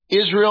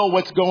Israel,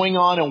 what's going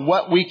on and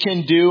what we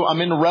can do. I'm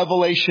in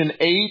Revelation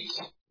 8.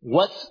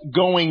 What's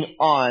going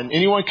on?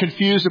 Anyone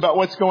confused about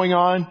what's going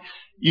on?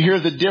 You hear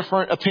the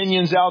different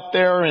opinions out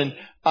there, and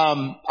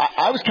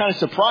I was kind of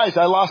surprised.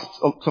 I lost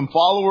some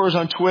followers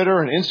on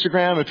Twitter and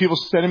Instagram, and people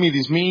sending me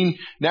these mean,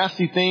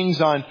 nasty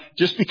things on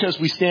just because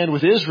we stand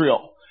with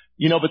Israel.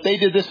 But they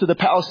did this to the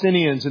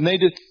Palestinians, and they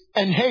did,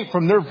 and hey,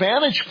 from their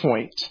vantage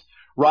point,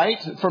 right?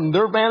 From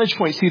their vantage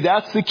point, see,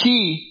 that's the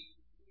key.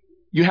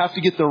 You have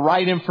to get the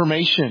right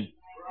information.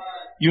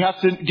 You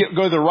have to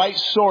go to the right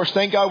source.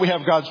 Thank God we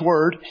have God's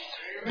Word.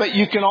 But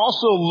you can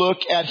also look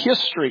at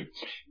history.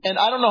 And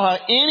I don't know how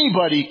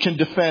anybody can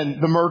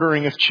defend the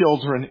murdering of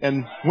children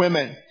and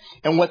women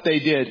and what they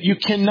did. You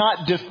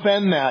cannot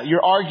defend that.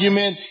 Your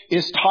argument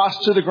is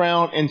tossed to the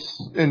ground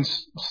and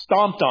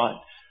stomped on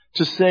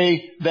to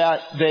say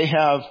that they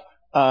have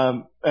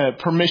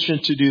permission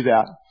to do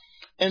that.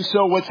 And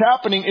so what's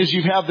happening is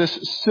you have this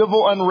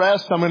civil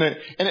unrest. And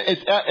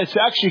it's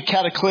actually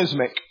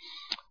cataclysmic.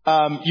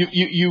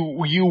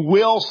 You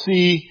will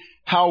see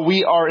how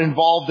we are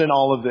involved in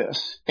all of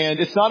this. And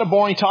it's not a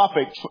boring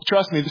topic.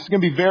 Trust me, this is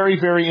going to be very,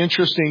 very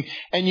interesting.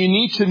 And you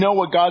need to know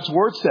what God's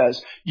Word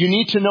says. You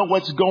need to know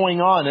what's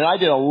going on. And I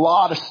did a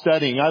lot of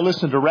studying. I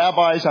listened to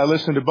rabbis. I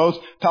listened to both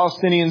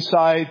Palestinian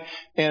side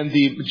and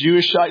the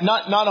Jewish side.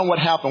 Not on what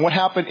happened. What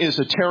happened is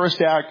a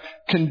terrorist act,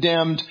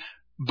 condemned.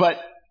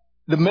 But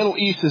the Middle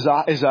East is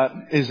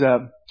a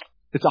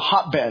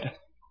hotbed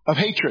of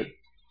hatred.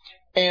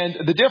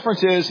 And the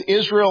difference is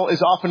Israel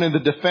is often in the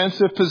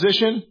defensive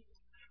position,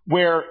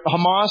 where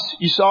Hamas,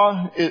 you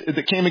saw,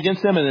 that came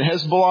against them, and then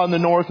Hezbollah in the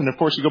north, and of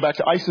course you go back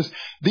to ISIS.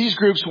 These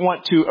groups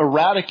want to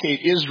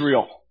eradicate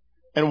Israel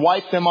and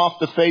wipe them off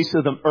the face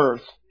of the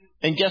earth.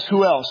 And guess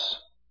who else?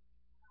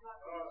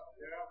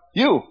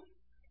 You.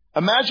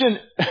 Imagine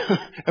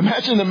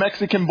the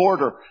Mexican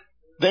border.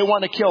 They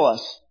want to kill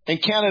us.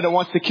 And Canada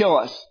wants to kill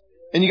us.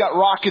 And you got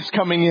rockets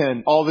coming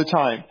in all the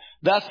time.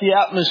 That's the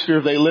atmosphere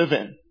they live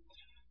in.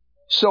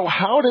 So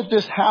how did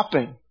this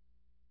happen?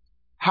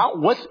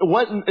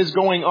 What is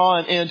going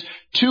on? And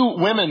two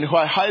women who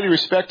I highly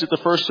respect at the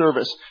first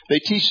service, they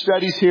teach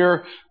studies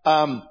here.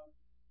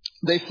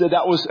 They said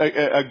that was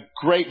a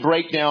great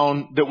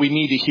breakdown that we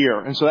need to hear.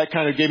 And so that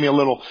kind of gave me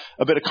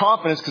a bit of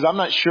confidence, because I'm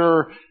not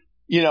sure,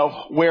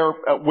 where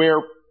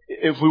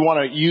if we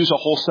want to use a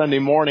whole Sunday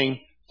morning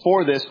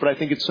for this, but I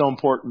think it's so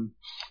important.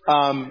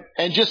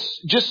 And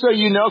just so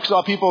you know, because a lot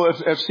of people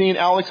have seen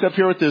Alex up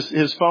here with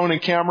his phone and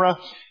camera.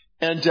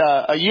 And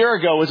a year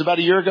and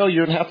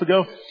a half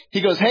ago,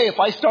 he goes, hey, if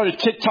I start a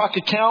TikTok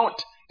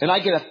account and I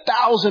get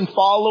 1,000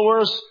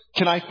 followers,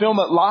 can I film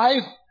it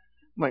live?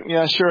 I'm like,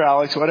 yeah, sure,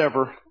 Alex,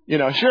 whatever.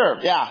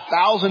 Sure. Yeah,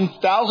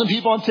 1,000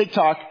 people on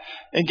TikTok.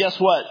 And guess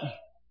what?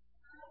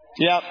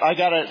 Yeah, I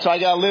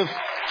gotta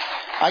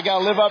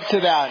live up to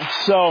that.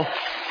 So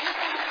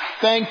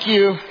thank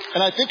you.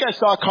 And I think I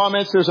saw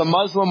comments. There's a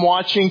Muslim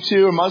watching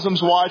too.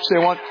 Muslims watch.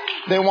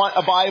 They want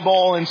a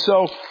Bible. And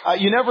so,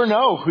 you never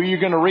know who you're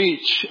going to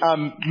reach.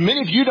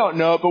 Many of you don't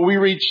know it, but we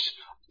reached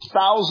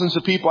thousands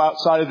of people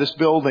outside of this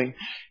building.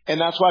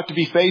 And that's why I have to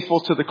be faithful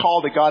to the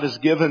call that God has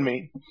given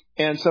me.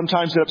 And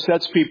sometimes it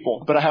upsets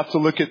people, but I have to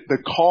look at the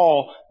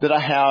call that I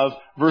have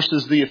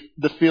versus the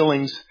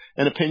feelings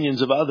and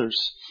opinions of others.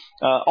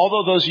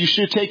 Although those you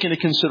should take into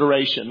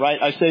consideration,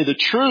 right? I say the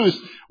truth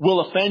will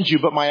offend you,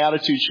 but my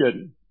attitude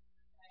shouldn't.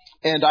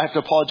 And I have to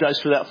apologize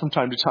for that from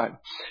time to time.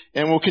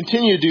 And we'll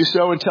continue to do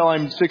so until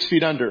I'm 6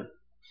 feet under.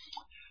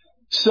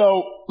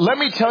 So let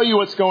me tell you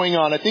what's going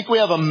on. I think we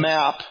have a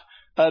map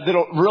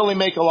that'll really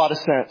make a lot of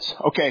sense.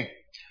 Okay.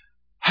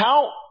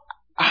 How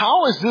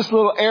is this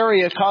little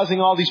area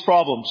causing all these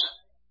problems?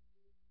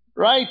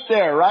 Right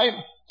there, right?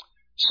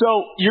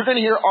 So you're going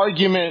to hear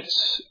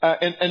arguments,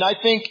 and I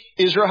think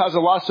Israel has a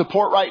lot of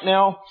support right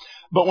now.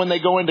 But when they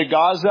go into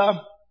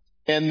Gaza,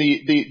 and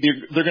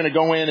they're going to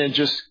go in and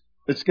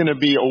it's going to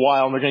be a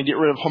while, and they're going to get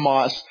rid of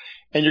Hamas,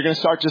 and you're going to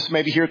start just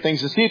maybe hear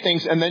things and see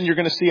things, and then you're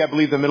going to see, I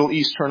believe, the Middle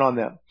East turn on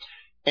them.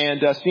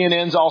 And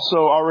CNN's also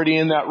already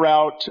in that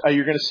route.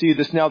 You're going to see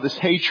this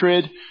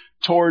hatred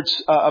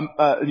towards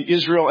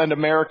Israel and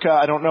America.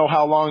 I don't know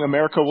how long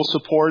America will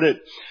support it,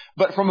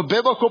 but from a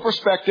biblical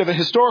perspective, a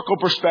historical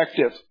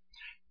perspective.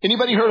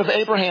 Anybody heard of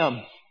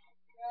Abraham?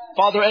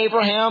 Father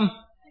Abraham?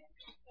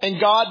 And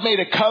God made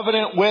a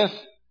covenant with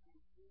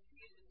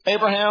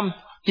Abraham.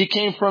 He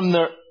came from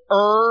the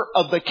Ur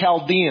of the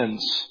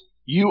Chaldeans.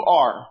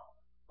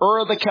 Ur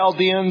of the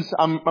Chaldeans.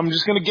 I'm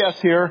just going to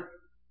guess here.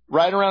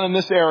 Right around in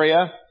this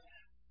area.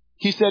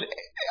 He said,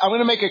 I'm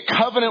going to make a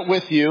covenant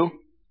with you.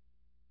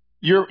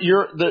 Your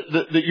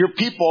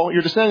people,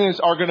 your descendants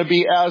are going to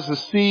be as the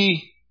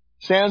sea,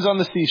 sands on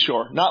the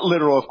seashore. Not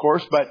literal, of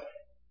course, but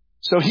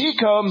so he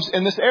comes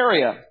in this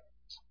area.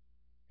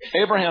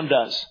 Abraham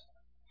does.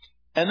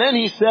 And then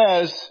he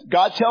says,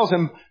 God tells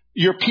him,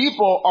 your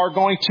people are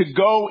going to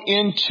go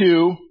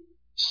into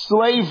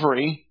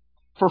slavery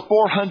for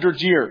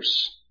 400 years.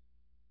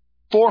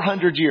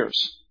 400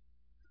 years.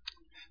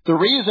 The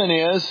reason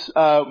is,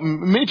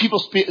 many people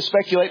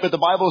speculate, but the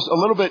Bible is a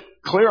little bit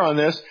clear on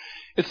this,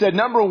 It said,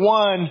 number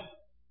one,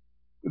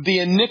 the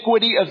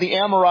iniquity of the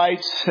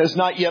Amorites has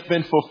not yet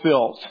been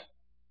fulfilled.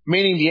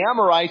 Meaning the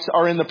Amorites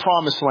are in the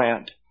promised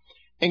land.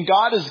 And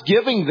God is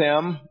giving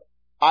them,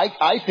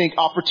 I think,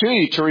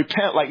 opportunity to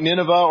repent like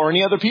Nineveh or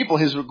any other people,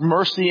 His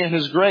mercy and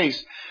His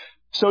grace.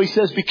 So He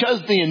says,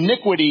 because the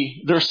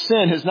iniquity, their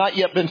sin, has not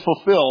yet been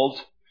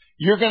fulfilled,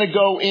 you're going to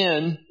go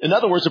in. In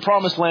other words, the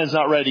promised land's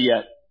not ready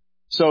yet.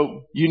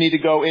 So you need to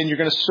go in. You're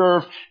going to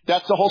serve.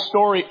 That's the whole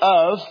story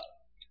of,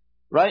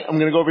 right? I'm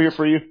going to go over here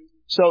for you.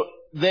 So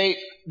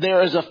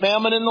there is a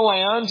famine in the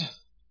land.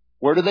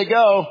 Where do they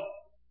go?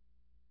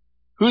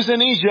 Who's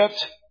in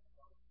Egypt?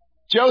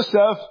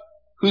 Joseph,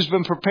 who's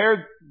been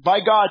prepared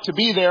by God to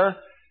be there.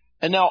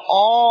 And now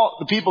all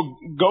the people,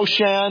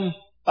 Goshen,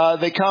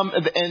 they come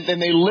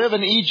and they live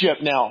in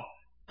Egypt now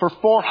for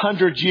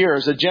 400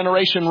 years. A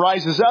generation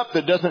rises up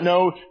that doesn't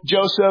know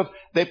Joseph.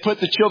 They put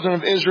the children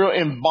of Israel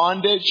in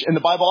bondage. And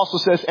the Bible also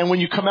says, and when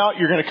you come out,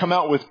 you're going to come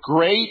out with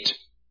great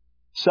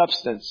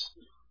substance.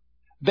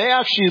 They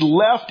actually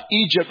left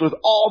Egypt with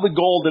all the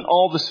gold and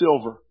all the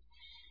silver.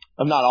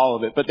 Not all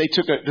of it, but they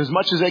took as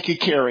much as they could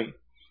carry.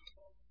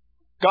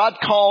 God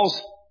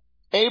calls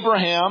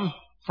Abraham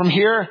from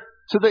here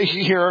to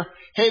here.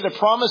 Hey, the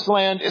promised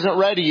land isn't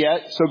ready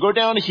yet, so go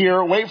down to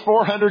here, wait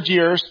 400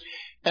 years,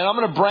 and I'm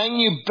going to bring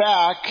you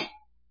back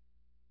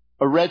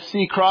a Red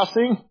Sea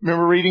crossing.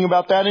 Remember reading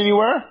about that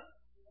anywhere?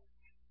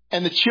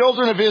 And the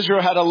children of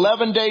Israel had an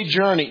 11-day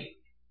journey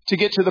to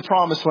get to the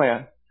promised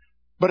land,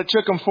 but it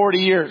took them 40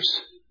 years.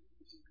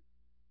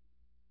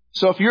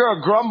 So if you're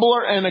a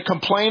grumbler and a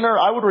complainer,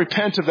 I would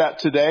repent of that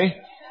today,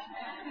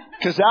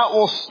 because that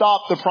will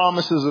stop the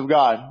promises of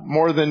God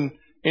more than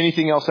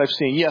anything else I've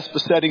seen. Yes,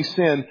 besetting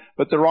sin,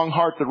 but the wrong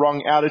heart, the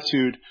wrong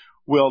attitude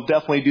will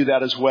definitely do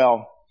that as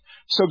well.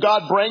 So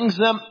God brings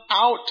them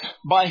out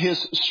by His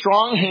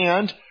strong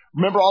hand.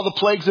 Remember all the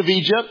plagues of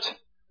Egypt?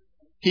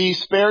 He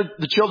spared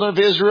the children of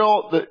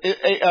Israel.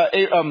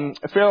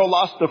 Pharaoh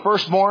lost the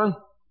firstborn,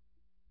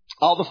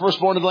 all the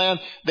firstborn of the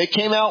land. They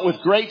came out with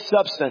great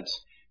substance.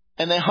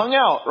 And they hung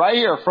out right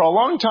here for a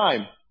long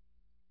time.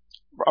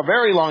 A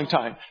very long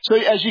time. So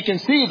as you can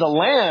see, the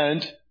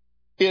land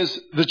is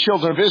the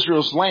children of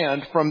Israel's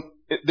land.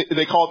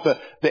 They call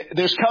it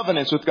there's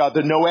covenants with God.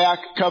 The Noahic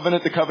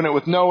covenant, the covenant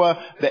with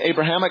Noah, the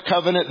Abrahamic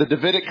covenant, the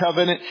Davidic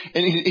covenant.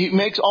 And he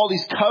makes all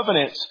these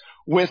covenants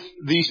with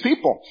these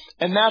people.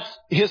 And that's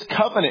His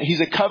covenant.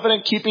 He's a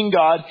covenant-keeping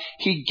God.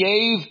 He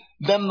gave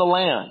them the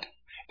land.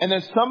 And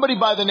then somebody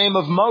by the name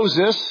of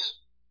Moses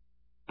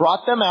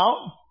brought them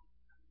out.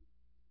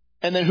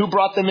 And then who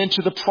brought them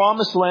into the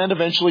promised land?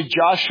 Eventually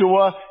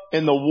Joshua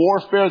in the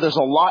warfare. There's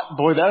a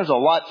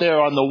lot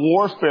there on the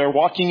warfare.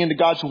 Walking into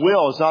God's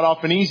will is not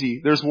often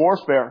easy. There's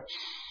warfare.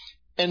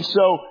 And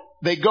so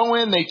they go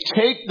in, they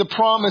take the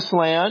promised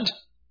land,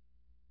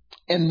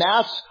 and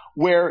that's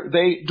where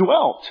they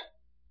dwelt.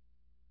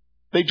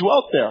 They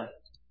dwelt there.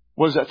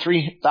 Was that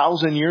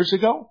 3,000 years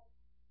ago?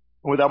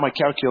 Without my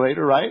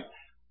calculator, right?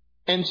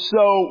 And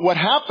so what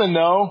happened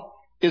though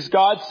is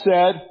God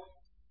said,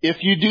 if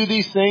you do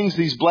these things,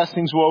 these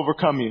blessings will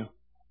overcome you.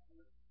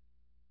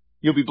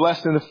 You'll be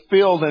blessed in the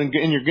field and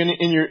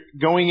you're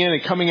going in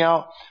and coming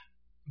out.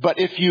 But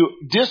if you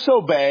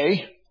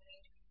disobey,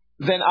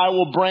 then I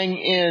will bring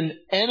in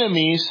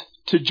enemies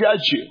to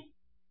judge you.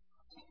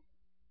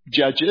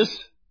 Judges,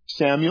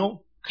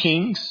 Samuel,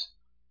 Kings.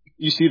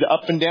 You see the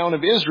up and down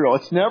of Israel.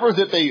 It's never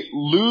that they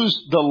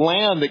lose the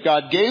land that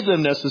God gave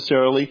them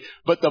necessarily,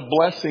 but the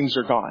blessings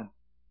are gone.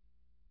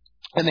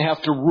 And they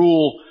have to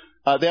rule.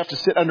 They have to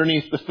sit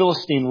underneath the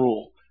Philistine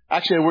rule.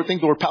 Actually, I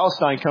think the word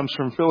Palestine comes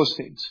from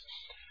Philistines.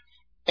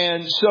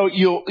 And so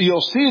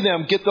you'll see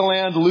them get the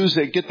land, lose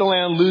it, get the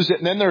land, lose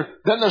it, and then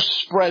they're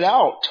spread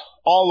out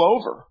all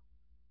over.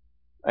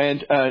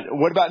 And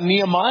what about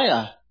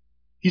Nehemiah?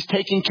 He's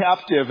taken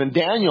captive, and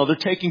Daniel, they're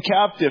taken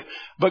captive.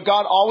 But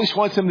God always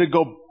wants them to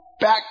go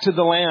back to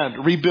the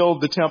land,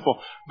 rebuild the temple.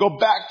 Go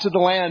back to the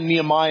land,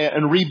 Nehemiah,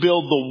 and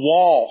rebuild the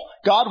wall.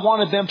 God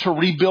wanted them to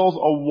rebuild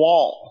a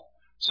wall.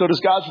 So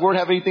does God's Word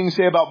have anything to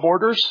say about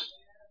borders?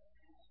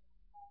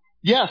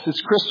 Yes,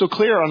 it's crystal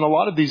clear on a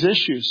lot of these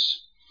issues.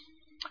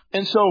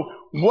 And so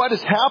what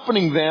is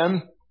happening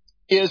then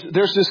is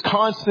there's this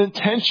constant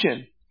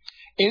tension.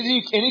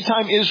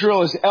 Anytime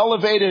Israel is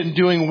elevated and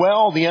doing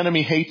well, the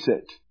enemy hates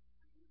it.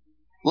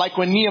 Like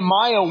when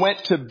Nehemiah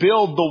went to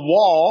build the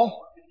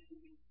wall,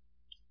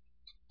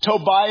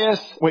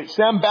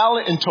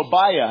 Sanballat and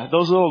Tobiah,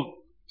 those little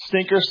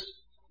stinkers,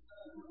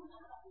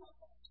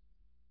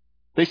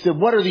 they said,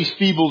 what are these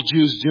feeble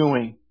Jews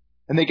doing?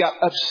 And they got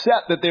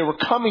upset that they were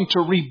coming to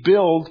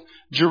rebuild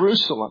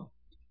Jerusalem.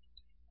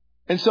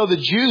 And so the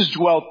Jews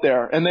dwelt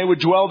there, and they would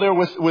dwell there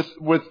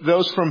with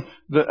those from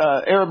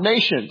the Arab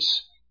nations,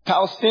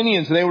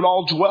 Palestinians, and they would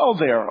all dwell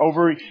there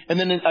and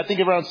then I think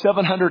around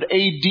 700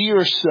 AD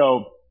or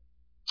so,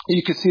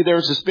 you could see there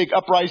was this big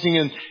uprising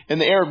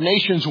and the Arab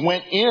nations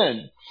went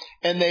in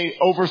and they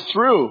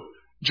overthrew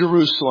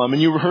Jerusalem.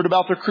 And you heard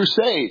about the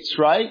Crusades,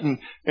 right? And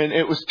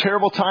it was a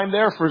terrible time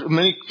there for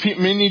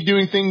many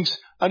doing things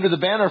under the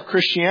banner of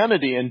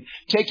Christianity and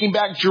taking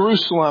back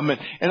Jerusalem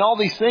and all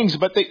these things,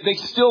 but they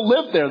still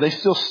lived there. They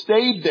still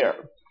stayed there.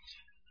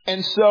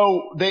 And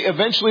so they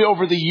eventually,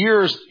 over the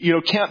years,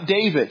 Camp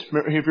David,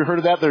 have you heard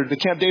of that? The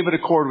Camp David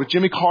Accord with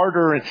Jimmy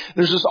Carter, and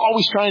there's just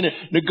always trying to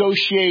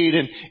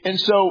negotiate. And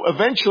so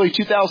eventually,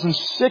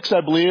 2006,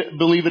 I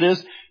believe it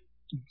is,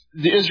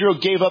 Israel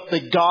gave up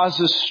the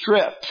Gaza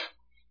Strip,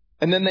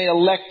 and then they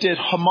elected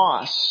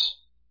Hamas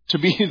to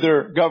be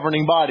their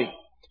governing body.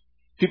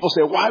 People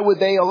say, why would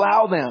they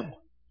allow them?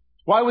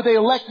 Why would they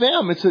elect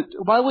them?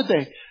 Why would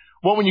they?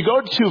 Well, when you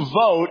go to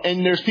vote,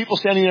 and there's people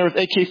standing there with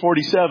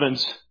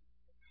AK-47s,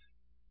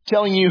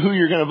 telling you who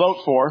you're going to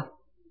vote for.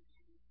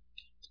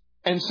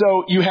 And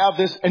so you have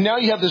this, and now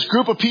you have this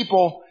group of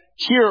people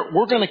here,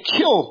 we're going to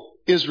kill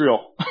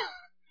Israel.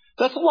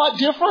 That's a lot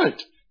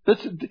different.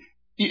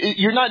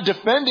 You're not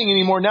defending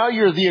anymore. Now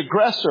you're the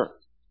aggressor.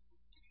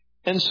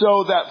 And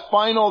so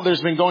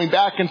there's been going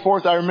back and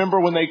forth. I remember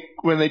when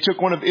they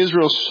took one of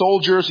Israel's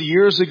soldiers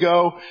years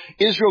ago,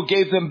 Israel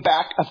gave them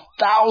back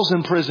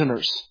 1,000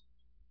 prisoners.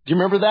 Do you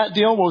remember that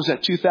deal? What was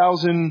that,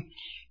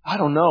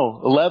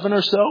 11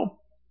 or so?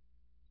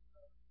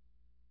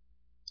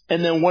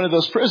 And then one of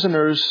those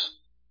prisoners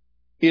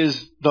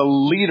is the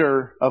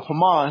leader of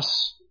Hamas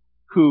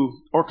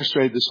who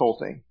orchestrated this whole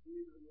thing.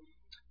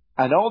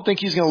 I don't think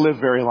he's going to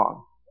live very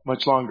long,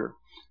 much longer.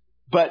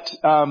 But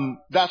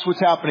that's what's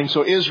happening.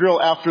 So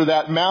Israel, after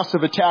that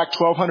massive attack,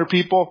 1,200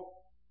 people,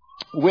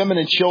 women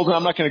and children,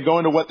 I'm not going to go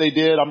into what they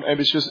did.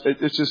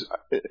 It's just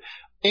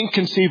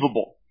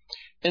inconceivable.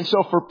 And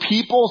so for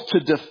people to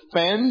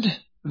defend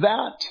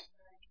that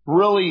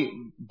really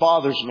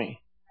bothers me.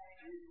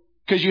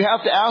 Because you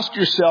have to ask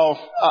yourself,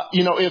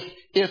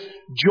 if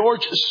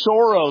George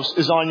Soros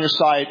is on your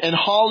side, and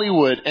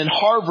Hollywood, and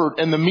Harvard,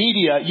 and the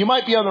media, you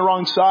might be on the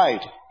wrong side.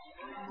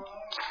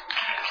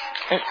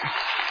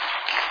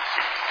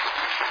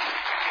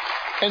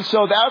 And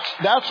so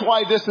that's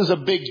why this is a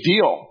big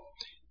deal.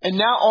 And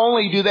not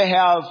only do they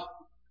have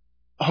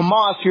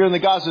Hamas here in the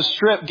Gaza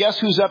Strip, guess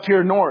who's up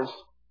here north?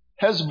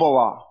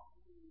 Hezbollah.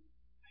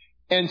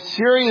 And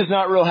Syria's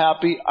not real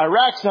happy.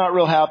 Iraq's not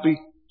real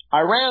happy.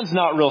 Iran's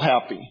not real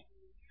happy.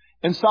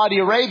 And Saudi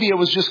Arabia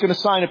was just going to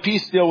sign a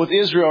peace deal with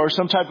Israel or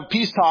some type of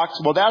peace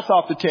talks. Well, that's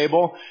off the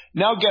table.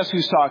 Now guess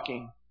who's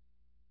talking?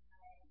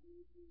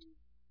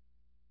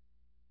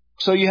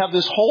 So you have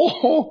this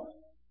whole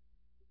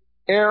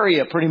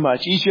area pretty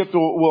much. Egypt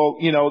will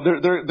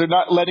they're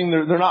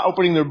not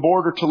opening their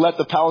border to let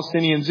the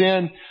Palestinians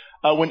in.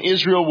 When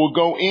Israel will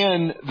go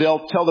in,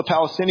 they'll tell the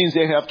Palestinians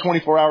they have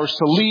 24 hours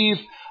to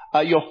leave.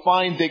 You'll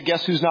find that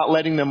guess who's not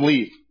letting them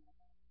leave?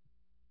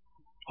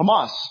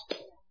 Hamas.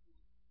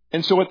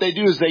 And so what they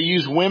do is they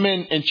use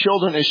women and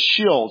children as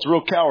shields,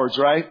 real cowards,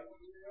 right?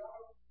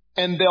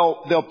 And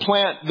they'll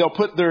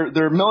put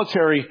their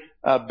military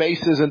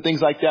bases and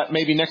things like that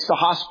maybe next to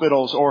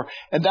hospitals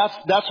and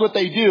that's what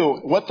they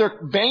do. What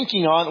they're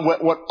banking on,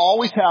 what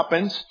always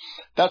happens,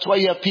 that's why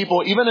you have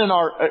people even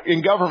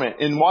in government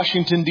in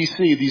Washington DC,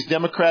 these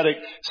Democratic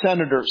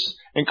senators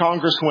and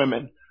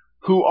congresswomen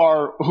who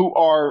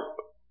are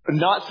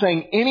not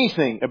saying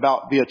anything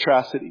about the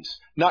atrocities,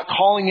 not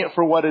calling it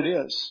for what it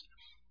is.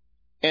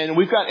 And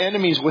we've got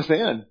enemies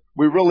within.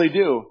 We really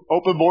do.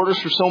 Open borders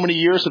for so many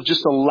years have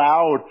just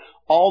allowed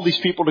all these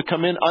people to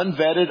come in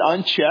unvetted,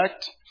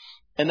 unchecked.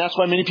 And that's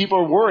why many people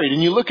are worried.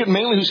 And you look at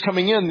mainly who's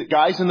coming in,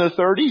 guys in their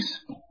 30s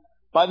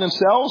by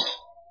themselves,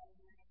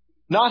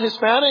 not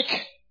Hispanic.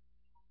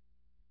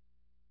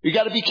 You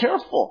got to be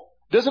careful.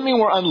 Doesn't mean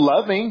we're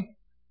unloving.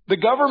 The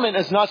government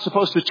is not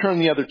supposed to turn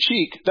the other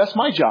cheek. That's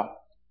my job.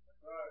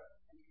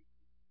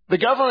 The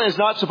government is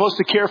not supposed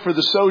to care for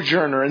the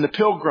sojourner and the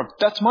pilgrim.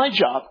 That's my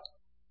job.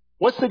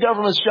 What's the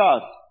government's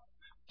job?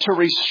 To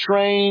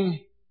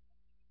restrain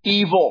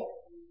evil,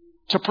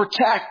 to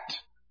protect.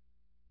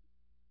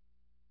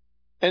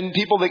 And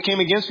people that came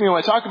against me, when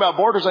I talk about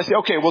borders, I say,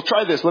 okay, we'll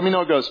try this. Let me know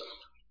how it goes.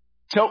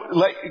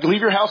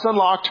 Leave your house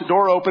unlocked,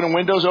 door open and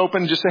windows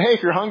open. Just say, hey,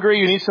 if you're hungry,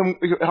 you need some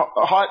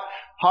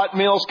hot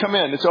meals, come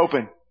in. It's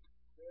open.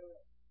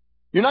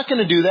 You're not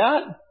going to do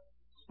that.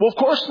 Well, of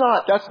course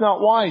not. That's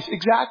not wise.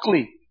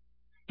 Exactly.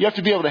 You have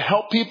to be able to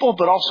help people,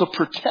 but also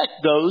protect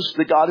those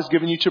that God has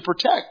given you to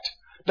protect.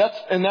 That's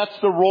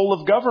the role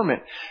of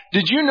government.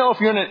 Did you know if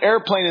you're in an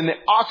airplane and the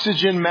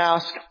oxygen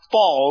mask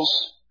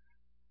falls,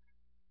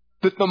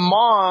 that the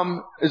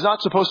mom is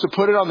not supposed to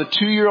put it on the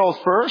 2-year-old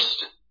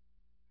first?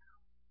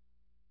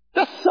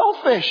 That's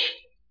selfish.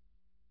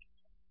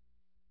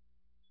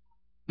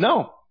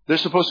 No, they're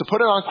supposed to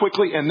put it on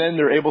quickly and then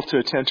they're able to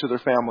attend to their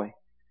family.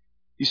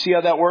 You see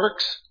how that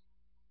works?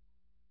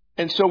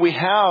 And so we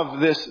have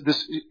this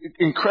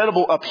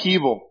incredible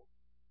upheaval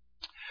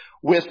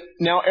with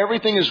now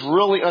everything is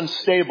really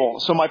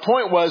unstable. So my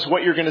point was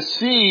what you're going to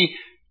see,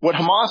 what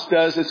Hamas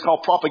does, it's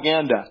called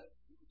propaganda.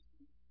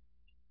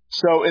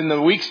 So in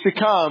the weeks to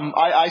come,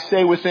 I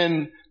say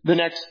within the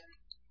next,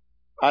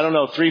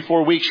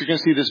 3-4 weeks, you're going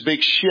to see this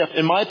big shift,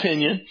 in my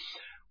opinion,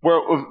 where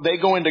they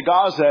go into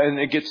Gaza and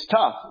it gets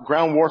tough.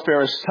 Ground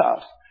warfare is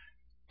tough.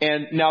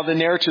 And now the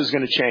narrative is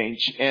going to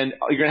change. And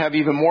you're going to have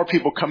even more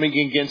people coming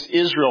against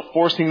Israel,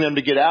 forcing them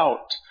to get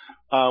out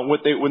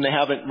when they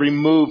haven't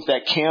removed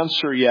that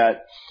cancer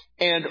yet.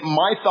 And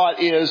my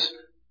thought is,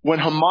 when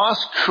Hamas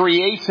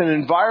creates an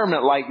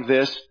environment like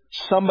this,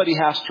 somebody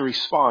has to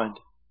respond.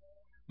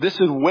 This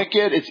is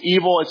wicked, it's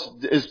evil,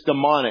 it's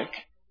demonic.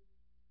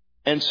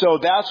 And so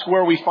that's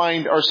where we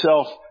find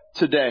ourselves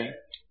today.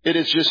 It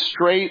is just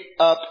straight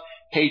up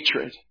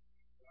hatred.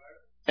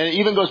 And it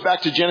even goes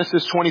back to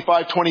Genesis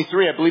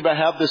 25:23. I believe I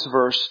have this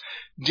verse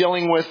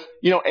dealing with,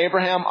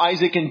 Abraham,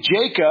 Isaac, and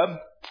Jacob.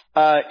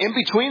 In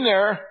between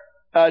there,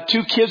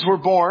 2 kids were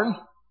born.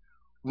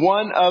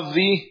 One of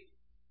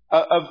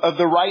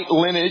the right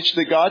lineage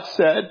that God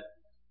said,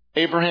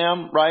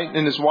 Abraham, right,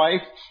 and his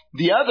wife.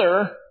 The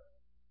other,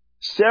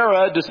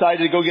 Sarah,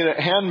 decided to go get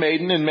a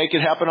handmaiden and make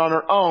it happen on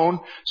her own.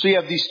 So you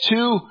have these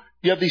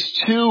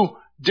two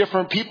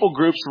different people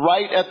groups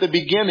right at the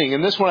beginning.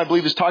 And this one, I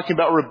believe, is talking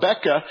about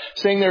Rebekah,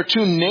 saying there are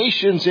 2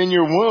 nations in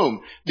your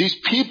womb. These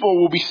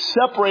people will be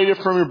separated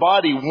from your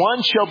body.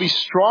 One shall be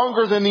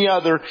stronger than the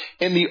other,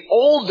 and the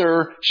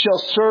older shall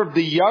serve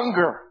the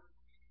younger.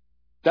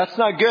 That's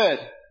not good.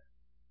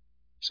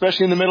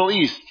 Especially in the Middle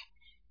East.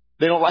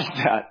 They don't like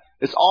that.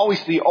 It's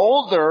always the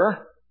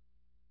older,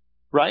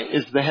 right,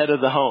 is the head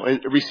of the home.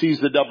 It receives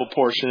the double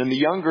portion, and the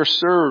younger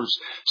serves.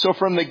 So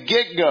from the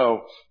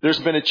get-go, there's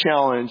been a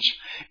challenge.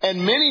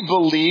 And many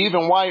believe,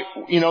 and why,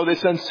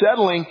 this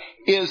unsettling,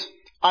 is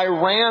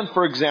Iran,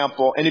 for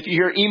example. And if you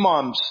hear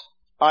imams,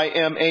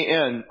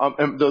 I-M-A-N,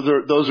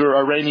 those are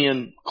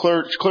Iranian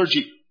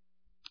clergy.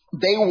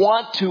 They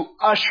want to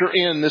usher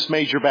in this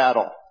major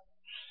battle.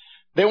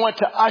 They want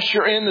to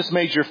usher in this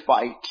major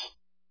fight.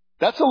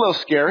 That's a little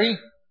scary.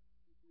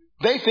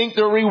 They think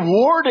they're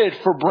rewarded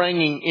for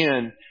bringing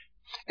in.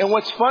 And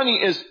what's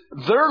funny is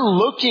they're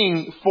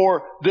looking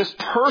for this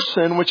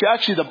person, which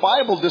actually the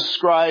Bible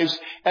describes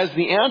as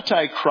the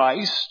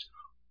Antichrist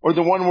or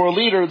the one world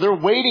leader. They're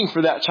waiting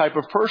for that type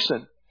of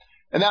person.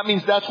 And that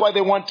means that's why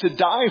they want to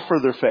die for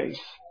their faith.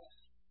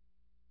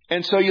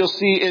 And so you'll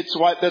see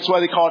that's why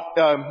they call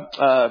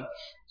it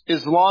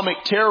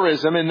Islamic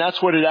terrorism, and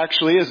that's what it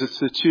actually is. It's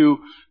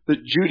the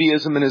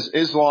Judaism and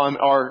Islam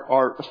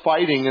are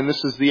fighting, and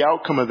this is the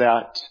outcome of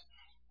that.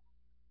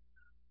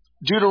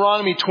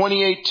 Deuteronomy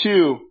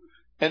 28:2,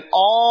 and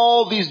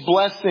all these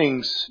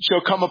blessings shall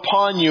come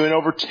upon you and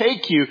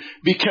overtake you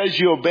because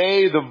you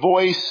obey the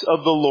voice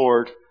of the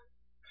Lord.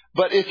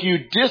 But if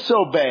you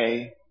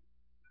disobey,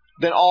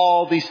 then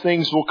all these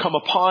things will come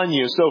upon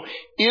you. So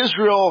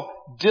Israel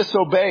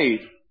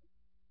disobeyed,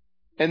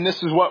 and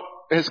this is what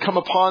has come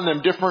upon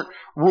them. Different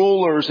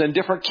rulers and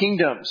different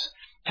kingdoms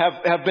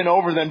have been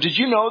over them. Did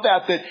you know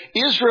that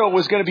Israel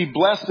was going to be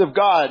blessed of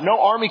God?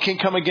 No army can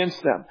come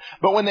against them.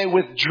 But when they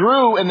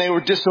withdrew and they were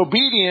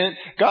disobedient,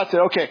 God said,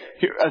 okay,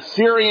 here,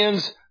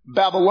 Assyrians,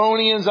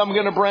 Babylonians, I'm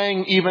going to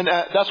bring even,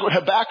 that's what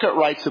Habakkuk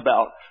writes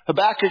about.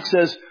 Habakkuk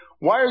says,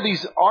 why are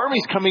these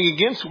armies coming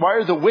against? Why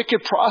are the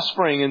wicked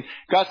prospering? And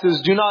God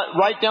says, do not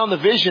write down the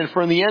vision,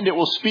 for in the end it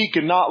will speak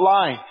and not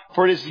lie.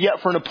 For it is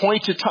yet for an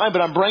appointed time,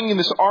 but I'm bringing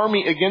this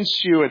army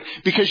against you. And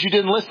because you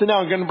didn't listen now,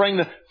 I'm going to bring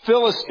the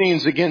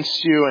Philistines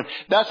against you. And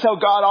that's how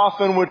God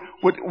often would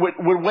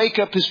wake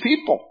up His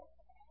people.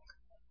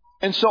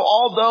 And so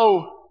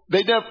although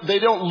they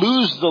don't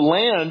lose the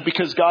land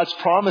because God's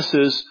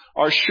promises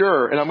are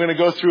sure. And I'm going to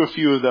go through a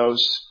few of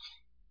those.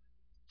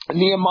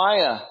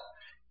 Nehemiah.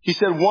 He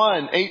said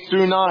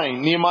 1:8-9.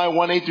 Nehemiah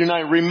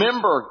 1:8-9.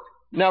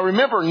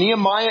 Remember,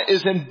 Nehemiah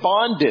is in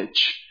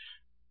bondage.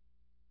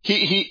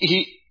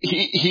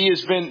 He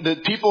has been, the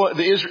people,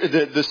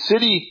 the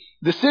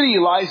city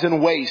lies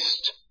in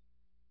waste.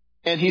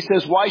 And he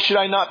says, why should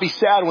I not be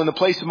sad when the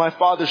place of my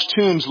father's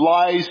tombs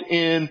lies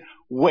in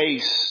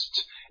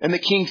waste? And the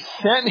king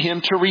sent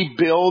him to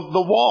rebuild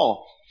the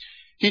wall.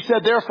 He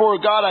said, therefore,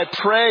 God, I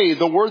pray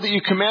the word that you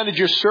commanded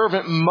your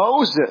servant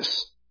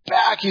Moses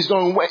back. He's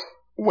going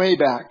way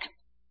back.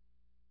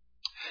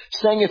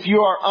 Saying, if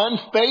you are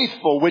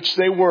unfaithful, which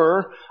they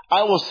were,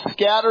 I will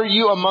scatter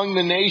you among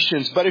the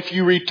nations. But if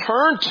you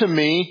return to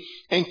me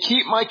and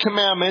keep my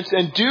commandments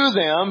and do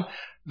them,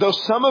 though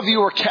some of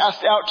you are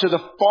cast out to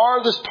the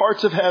farthest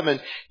parts of heaven,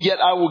 yet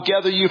I will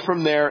gather you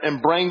from there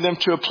and bring them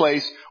to a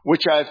place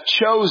which I have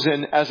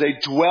chosen as a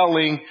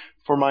dwelling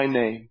for my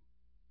name.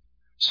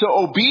 So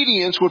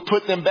obedience would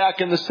put them back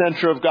in the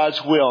center of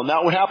God's will. And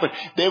that would happen.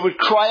 They would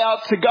cry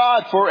out to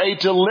God for a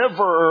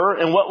deliverer.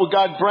 And what would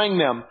God bring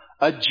them?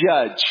 A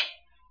judge.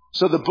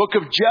 So the book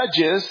of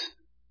Judges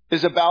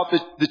is about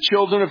the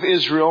children of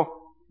Israel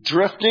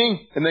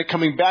drifting and then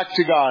coming back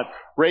to God.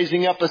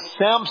 Raising up a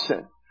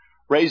Samson.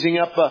 Raising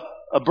up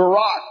a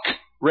Barak.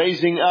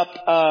 Raising up,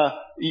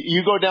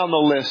 you go down the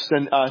list.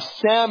 And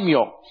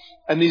Samuel.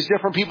 And these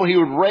different people He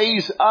would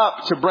raise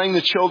up to bring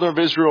the children of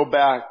Israel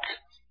back.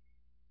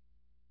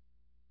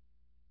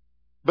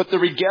 But the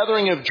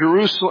regathering of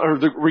Jerusalem, or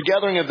the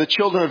regathering of the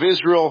children of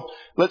Israel,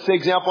 let's say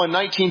example in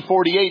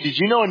 1948. Did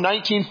you know in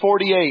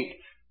 1948,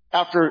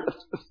 after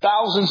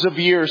thousands of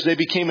years, they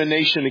became a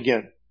nation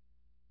again?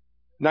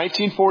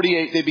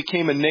 1948, they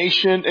became a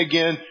nation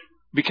again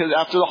because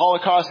after the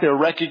Holocaust, they were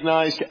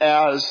recognized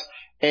as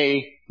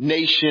a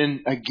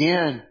nation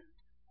again.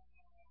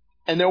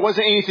 And there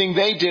wasn't anything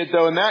they did,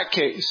 though, in that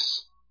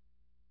case.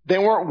 They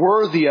weren't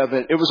worthy of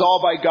it. It was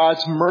all by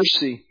God's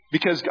mercy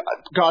because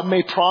God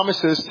made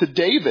promises to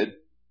David.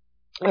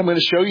 I'm going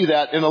to show you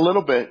that in a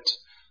little bit.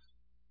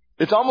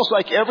 It's almost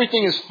like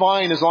everything is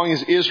fine as long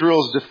as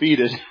Israel is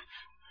defeated.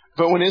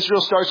 But when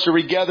Israel starts to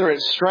regather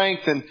its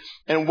strength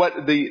and what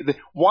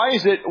why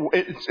is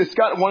it's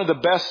got one of the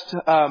best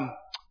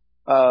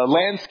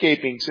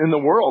landscapings in the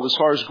world as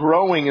far as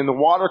growing and the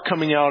water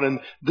coming out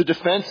and the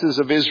defenses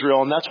of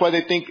Israel. And that's why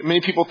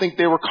many people think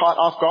they were caught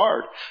off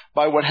guard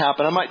by what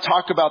happened. I might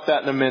talk about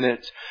that in a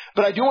minute.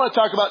 But I do want to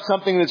talk about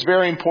something that's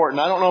very important.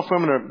 I don't know if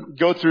I'm going to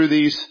go through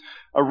these,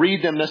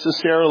 read them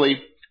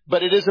necessarily,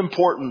 but it is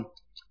important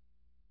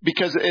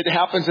because it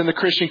happens in the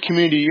Christian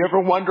community. You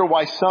ever wonder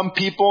why some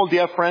people, do you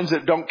have friends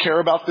that don't care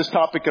about this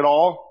topic at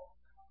all?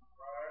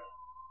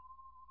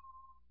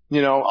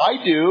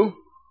 I do.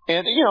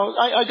 And,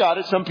 I got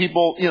it. Some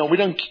people,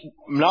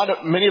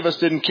 many of us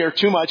didn't care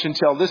too much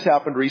until this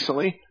happened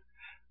recently.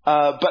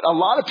 But a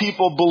lot of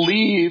people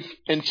believe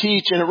and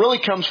teach, and it really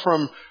comes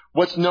from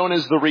what's known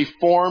as the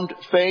Reformed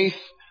faith,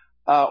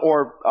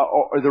 or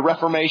the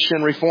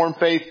Reformation, Reformed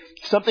faith,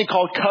 something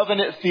called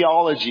covenant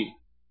theology.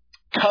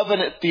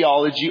 Covenant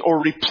theology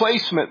or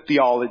replacement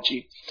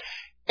theology.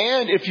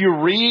 And if you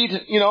read,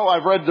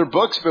 I've read their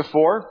books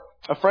before.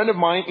 A friend of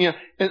mine,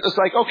 it's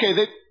like,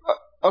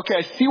 okay,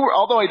 I see where,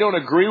 although I don't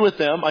agree with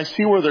them, I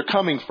see where they're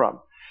coming from.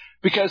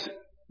 Because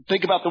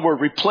think about the word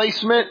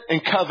replacement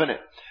and covenant.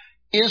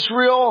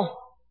 Israel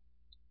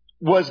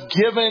was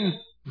given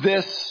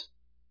this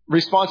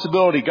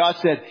responsibility. God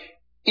said,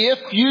 if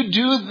you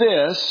do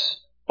this,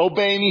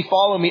 obey me,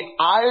 follow me,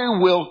 I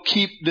will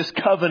keep this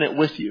covenant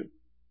with you.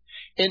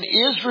 And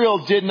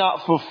Israel did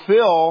not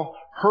fulfill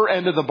her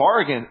end of the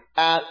bargain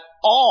at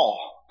all.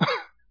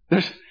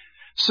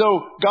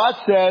 So God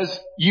says,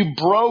 you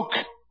broke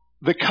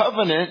the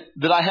covenant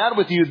that I had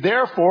with you.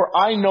 Therefore,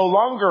 I no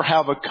longer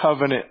have a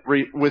covenant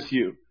with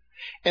you.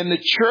 And the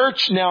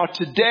church now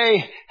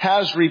today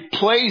has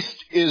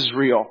replaced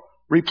Israel.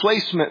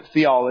 Replacement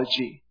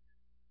theology.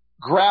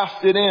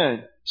 Grafted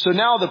in. So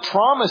now the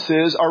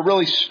promises are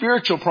really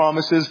spiritual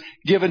promises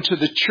given to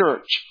the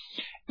church.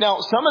 Now,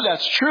 some of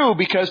that's true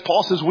because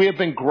Paul says we have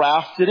been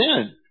grafted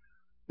in.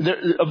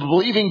 A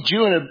believing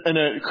Jew and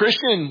a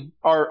Christian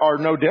are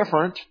no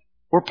different.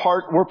 We're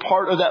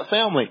part of that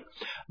family.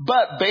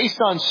 But based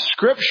on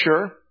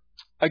Scripture,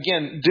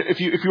 again, if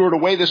you were to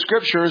weigh the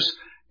Scriptures,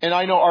 and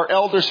I know our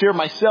elders here,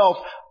 myself,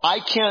 I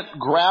can't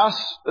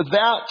grasp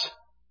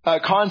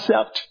that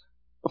concept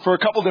for a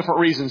couple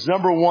different reasons.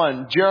 Number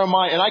one,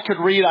 Jeremiah, and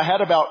I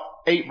had about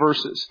 8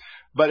 verses,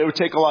 but it would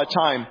take a lot of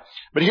time.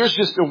 But here's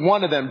just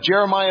one of them,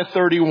 Jeremiah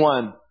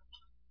 31.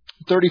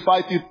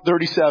 35 through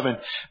 37.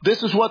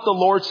 This is what the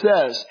Lord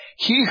says.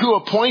 He who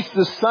appoints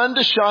the sun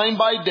to shine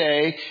by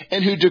day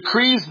and who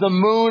decrees the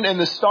moon and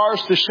the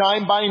stars to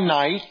shine by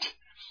night.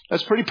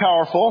 That's pretty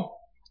powerful.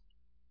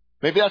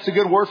 Maybe that's a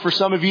good word for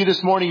some of you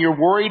this morning. You're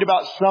worried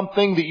about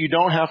something that you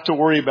don't have to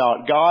worry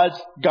about.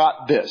 God's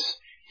got this.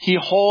 He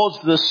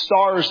holds the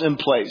stars in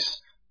place.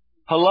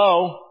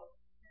 Hello?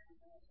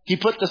 He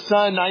put the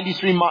sun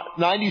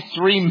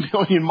 93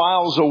 million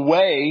miles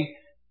away.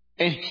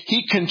 And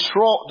He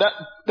controls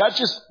that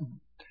just,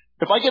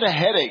 if I get a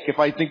headache, if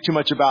I think too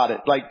much about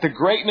it, like the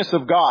greatness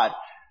of God,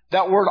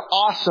 that word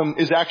awesome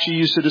is actually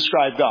used to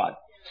describe God.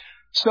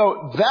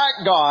 So that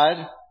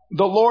God,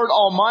 the Lord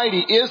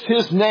Almighty, is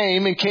His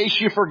name, in case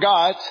you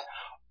forgot.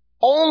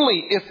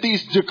 Only if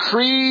these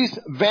decrees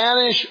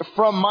vanish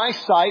from my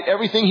sight,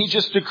 everything He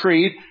just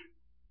decreed,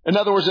 in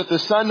other words, if the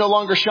sun no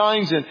longer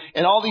shines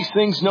and all these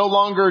things no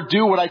longer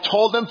do what I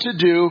told them to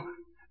do,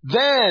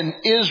 then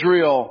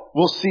Israel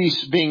will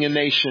cease being a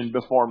nation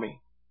before me.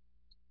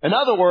 In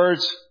other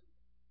words,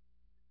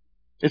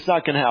 it's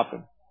not going to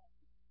happen.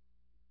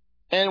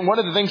 And one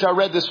of the things I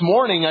read this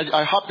morning,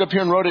 I hopped up here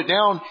and wrote it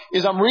down,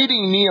 is I'm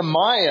reading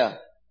Nehemiah.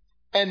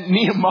 And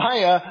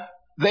Nehemiah,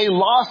 they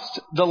lost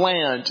the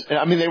land.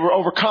 I mean, they were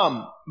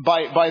overcome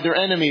by their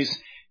enemies.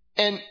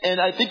 And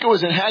I think it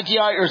was in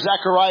Haggai or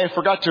Zechariah, I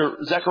forgot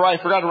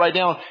to write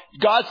down.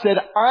 God said,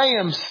 I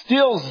am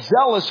still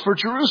zealous for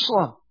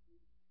Jerusalem.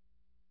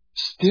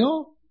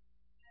 Still?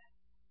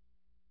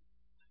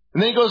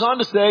 And then he goes on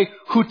to say,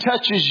 who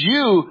touches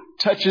you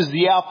touches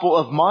the apple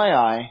of my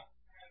eye.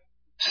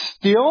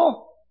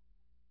 Still?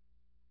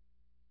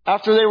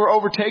 After they were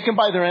overtaken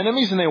by their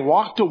enemies and they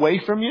walked away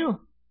from you?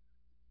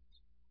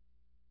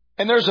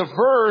 And there's a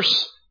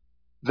verse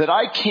that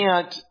I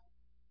can't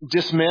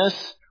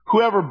dismiss.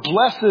 Whoever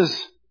blesses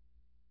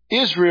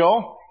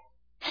Israel,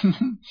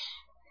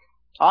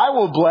 I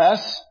will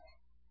bless.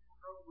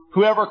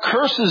 Whoever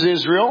curses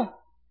Israel,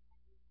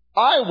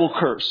 I will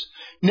curse.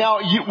 Now,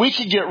 we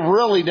could get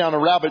really down a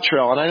rabbit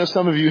trail, and I know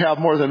some of you have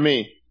more than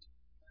me,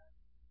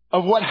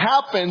 of what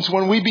happens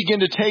when we begin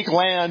to take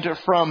land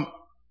from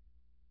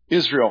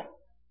Israel.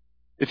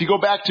 If you go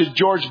back to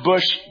George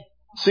Bush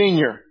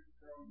Sr.,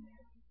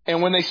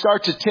 And when they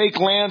start to take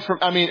land from,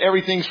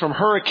 everything's from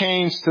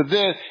hurricanes to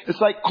this, it's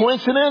like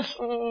coincidence?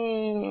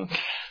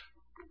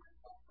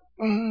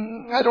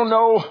 I don't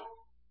know.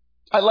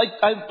 I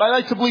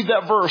like to believe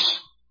that verse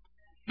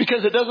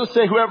because it doesn't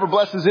say whoever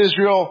blesses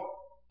Israel,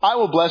 I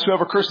will bless.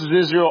 Whoever curses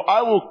Israel,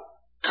 I will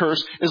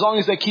curse. As long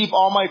as they keep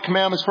all my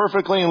commandments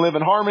perfectly and live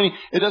in harmony.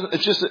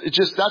 It's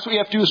just, that's what you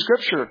have to do with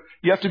Scripture.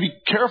 You have to be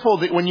careful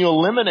that when you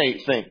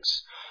eliminate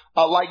things,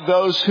 like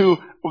those who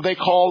they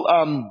call,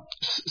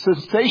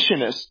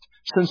 cessationists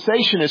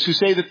who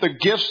say that the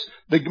gifts,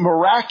 the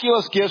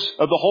miraculous gifts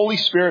of the Holy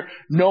Spirit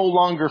no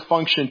longer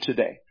function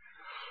today.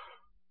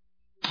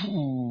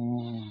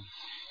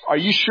 Are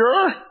you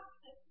sure?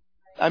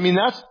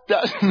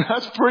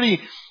 That's pretty.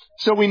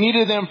 So we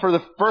needed them for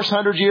the first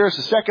 100 years,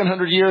 the second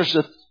 100 years.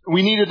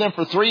 We needed them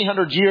for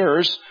 300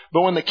 years.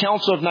 But when the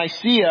Council of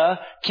Nicaea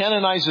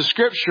canonized the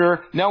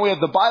Scripture, now we have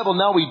the Bible.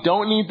 Now we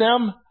don't need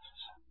them.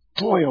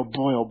 Boy, oh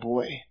boy, oh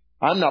boy.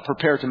 I'm not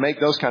prepared to make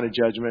those kind of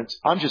judgments.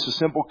 I'm just a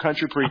simple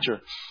country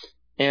preacher.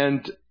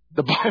 And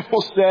the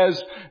Bible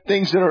says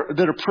things that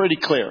are pretty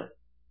clear.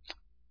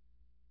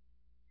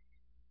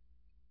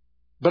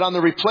 But on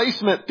the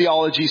replacement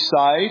theology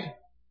side,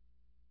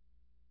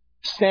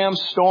 Sam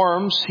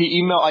Storms, I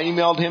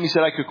emailed him, he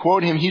said I could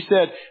quote him. He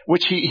said,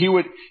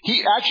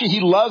 he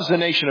loves the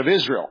nation of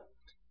Israel.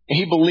 And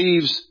he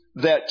believes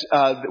that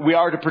we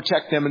are to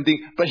protect them,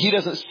 but he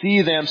doesn't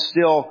see them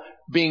still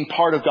being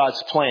part of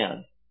God's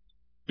plan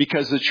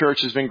because the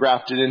church has been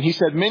grafted in. He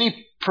said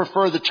many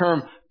prefer the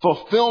term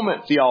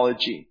fulfillment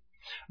theology.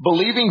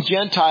 Believing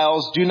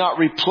Gentiles do not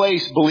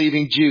replace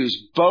believing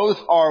Jews. Both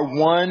are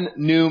one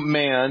new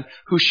man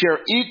who share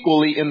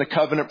equally in the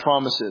covenant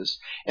promises.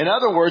 In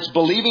other words,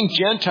 believing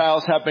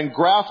Gentiles have been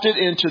grafted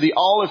into the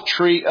olive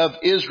tree of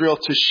Israel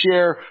to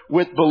share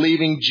with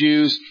believing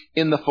Jews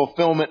in the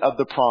fulfillment of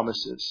the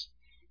promises.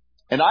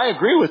 And I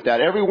agree with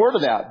that, every word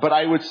of that. But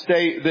I would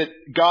say that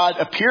God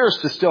appears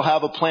to still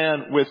have a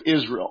plan with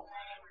Israel.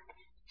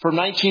 From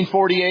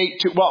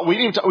 1948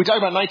 we talked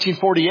about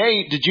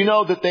 1948. Did you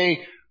know that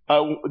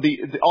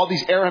all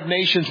these Arab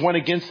nations went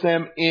against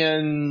them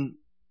in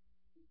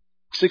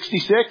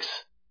 66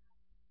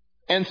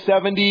 and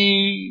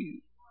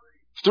 73?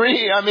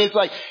 It's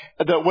like,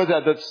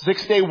 the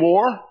 6-Day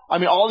War?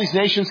 All these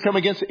nations come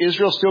against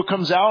Israel, still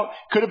comes out.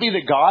 Could it be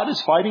that God is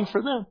fighting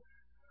for them?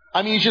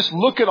 You just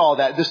look at all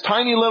that. This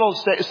tiny little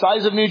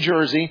size of New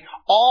Jersey,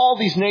 all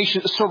these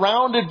nations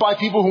surrounded by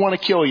people who want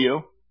to kill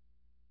you.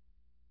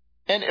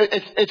 And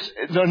it's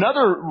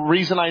another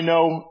reason I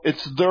know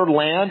it's their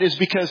land is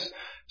because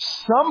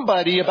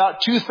somebody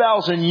about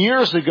 2,000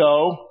 years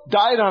ago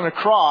died on a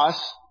cross,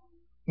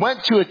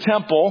 went to a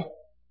temple,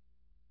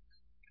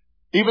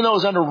 even though it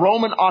was under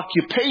Roman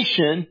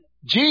occupation.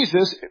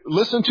 Jesus,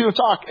 listen to him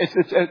talk.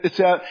 It's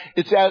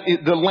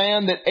at the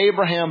land that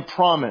Abraham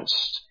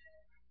promised.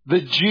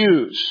 The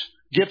Jews,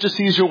 give to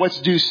Caesar what's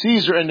due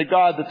Caesar, and to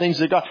God the things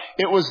of God.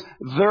 It was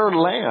their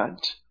land.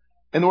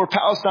 And the word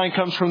Palestine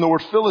comes from the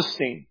word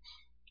Philistine.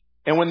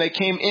 And when they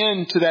came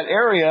into that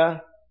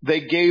area, they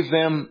gave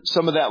them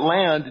some of that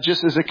land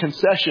just as a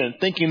concession,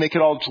 thinking they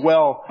could all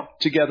dwell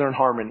together in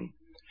harmony.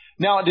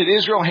 Now, did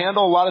Israel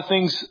handle a lot of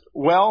things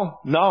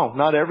well? No,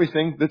 not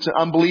everything. That's an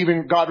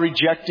unbelieving,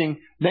 God-rejecting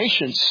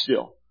nation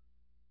still.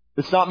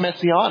 It's not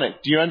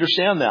messianic. Do you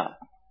understand that?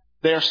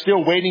 They are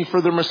still waiting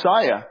for their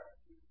Messiah.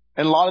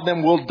 And a lot of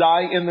them will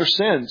die in their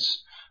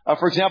sins.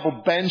 For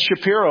example, Ben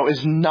Shapiro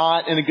is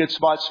not in a good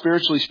spot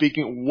spiritually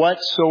speaking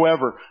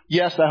whatsoever.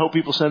 Yes, I hope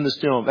people send this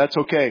to him. That's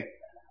okay.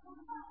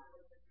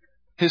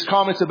 His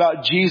comments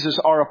about Jesus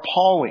are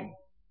appalling.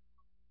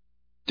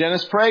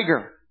 Dennis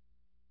Prager,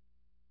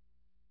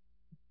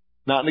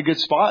 not in a good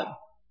spot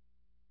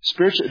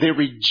spiritually. They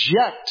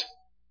reject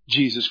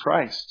Jesus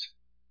Christ.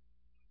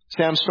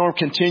 Sam Storm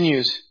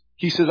continues.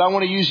 He says, I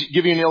want to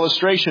give you an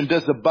illustration.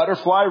 Does the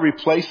butterfly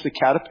replace the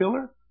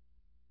caterpillar?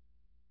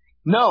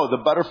 No, the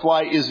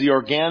butterfly is the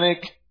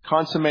organic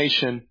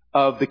consummation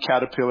of the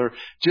caterpillar,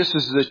 just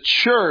as the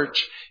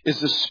church is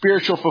the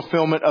spiritual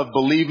fulfillment of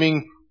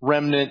believing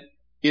remnant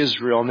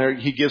Israel. And there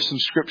he gives some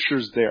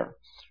scriptures there.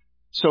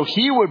 So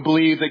he would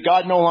believe that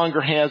God no longer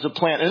has a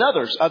plan. And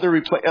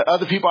other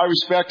people I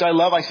respect, I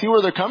love, I see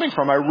where they're coming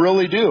from. I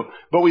really do.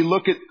 But we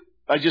look at,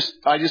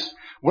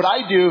 what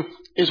I do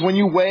is when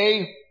you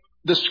weigh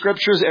the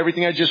scriptures,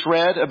 everything I just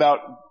read about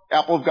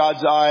apple of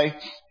God's eye,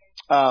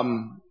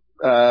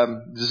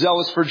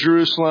 zealous for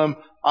Jerusalem,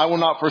 I will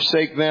not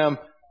forsake them.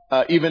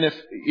 Even if,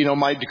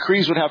 my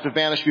decrees would have to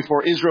vanish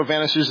before Israel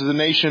vanishes as a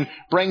nation,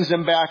 brings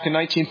them back in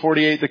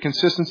 1948, the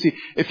consistency.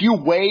 If you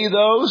weigh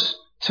those,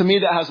 to me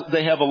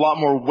they have a lot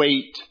more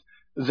weight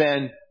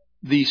than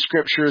the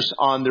scriptures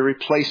on the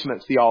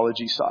replacement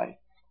theology side.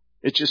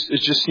 It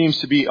just seems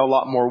to be a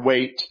lot more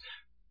weight.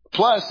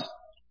 Plus,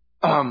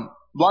 a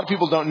lot of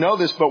people don't know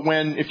this, but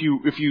if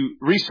you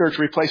research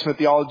replacement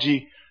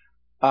theology,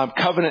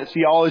 covenant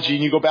theology,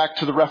 and you go back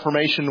to the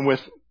Reformation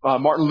with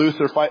Martin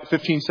Luther,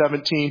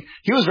 1517.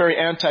 He was very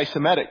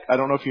anti-Semitic. I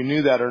don't know if you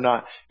knew that or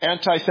not.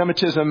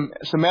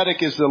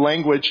 Semitic is the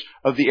language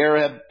of the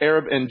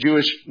Arab and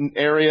Jewish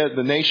area,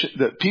 the nation,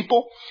 the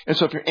people. And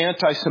so if you're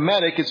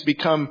anti-Semitic,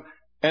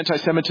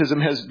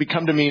 anti-Semitism has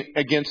become to mean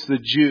against the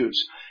Jews.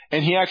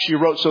 And he actually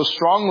wrote so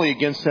strongly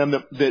against them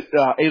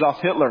that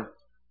Adolf Hitler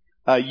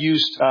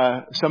used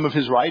some of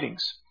his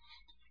writings.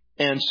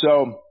 And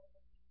so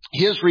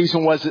his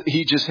reason was that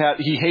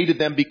he hated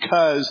them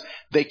because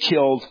they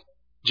killed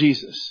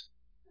Jesus,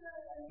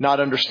 not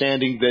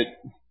understanding that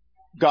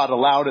God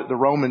allowed it. The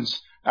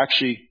Romans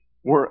actually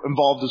were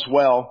involved as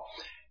well.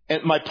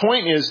 And my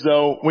point is,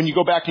 though, when you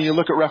go back and you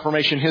look at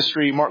Reformation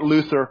history, Martin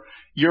Luther,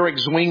 Ulrich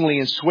Zwingli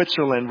in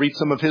Switzerland, read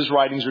some of his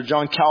writings, or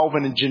John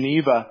Calvin in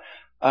Geneva,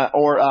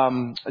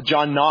 or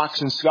John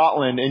Knox in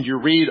Scotland, and you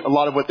read a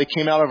lot of what they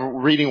came out of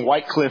reading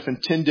Wycliffe and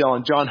Tyndale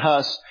and John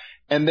Huss,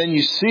 and then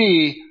you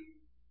see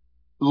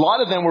a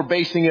lot of them were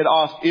basing it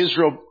off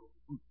Israel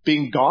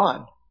being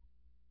gone.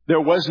 There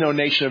was no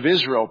nation of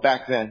Israel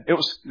back then.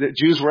 The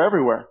Jews were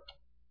everywhere.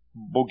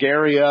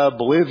 Bulgaria,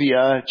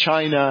 Bolivia,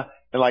 China,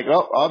 and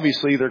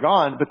obviously they're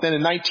gone. But then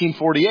in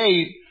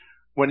 1948,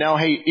 when now,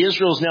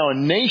 Israel's now a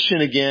nation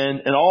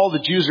again, and all the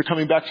Jews are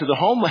coming back to the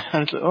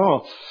homeland.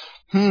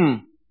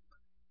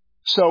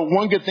 So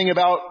one good thing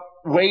about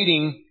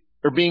waiting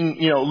or being,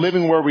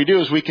 living where we do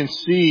is we can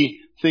see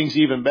things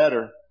even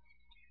better.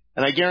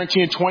 And I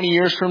guarantee in 20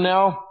 years from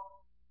now,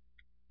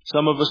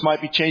 some of us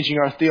might be changing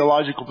our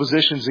theological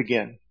positions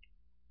again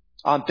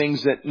on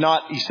things that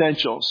not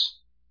essentials,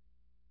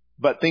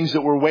 but things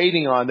that we're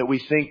waiting on that we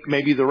think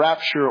maybe the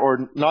rapture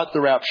or not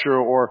the rapture,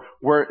 or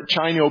where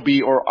China will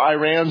be, or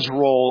Iran's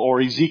role,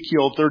 or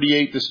Ezekiel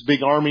 38, this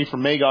big army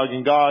from Magog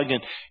and Gog,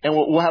 and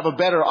we'll have a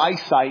better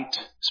eyesight,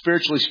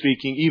 spiritually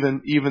speaking,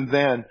 even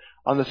then,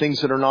 on the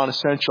things that are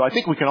non-essential. I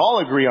think we can all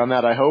agree on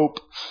that, I hope.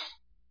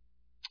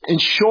 In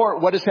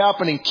short, what is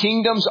happening?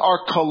 Kingdoms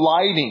are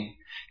colliding.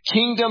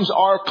 Kingdoms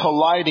are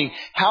colliding.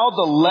 How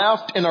the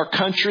left in our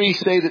country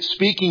say that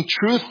speaking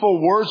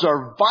truthful words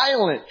are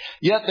violent,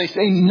 yet they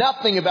say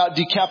nothing about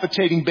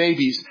decapitating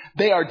babies.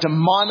 They are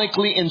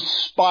demonically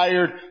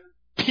inspired,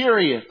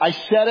 period. I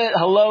said it.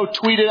 Hello,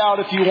 tweet it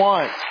out if you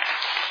want.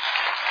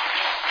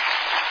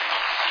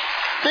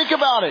 Think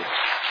about it.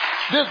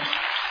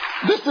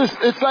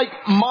 It's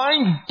like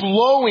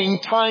mind-blowing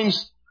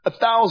times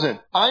 1,000.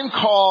 I'm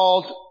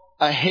called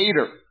a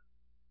hater.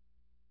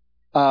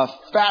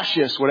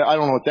 Fascist, I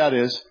don't know what that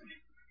is.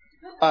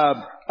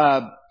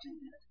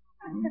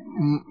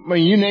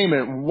 You name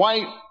it.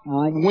 White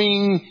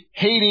wing,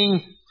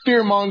 hating,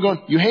 fear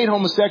mongering. You hate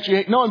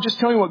homosexuality. No, I'm just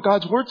telling you what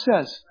God's word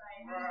says.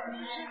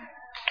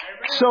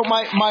 So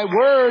my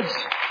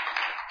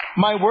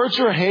words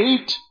are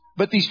hate,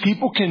 but these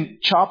people can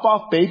chop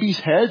off babies'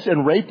 heads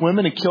and rape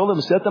women and kill them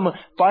and set them on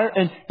fire,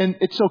 and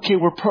it's okay.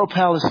 We're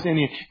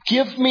pro-Palestinian.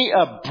 Give me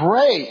a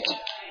break.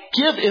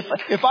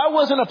 If I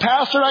wasn't a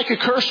pastor and I could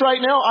curse right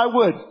now, I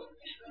would.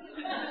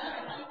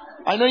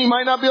 I know you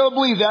might not be able to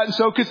believe that, and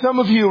so could some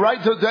of you,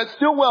 right? That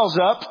still wells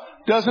up,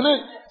 doesn't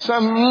it?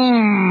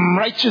 Some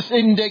righteous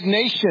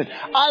indignation.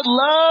 I'd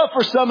love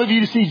for some of you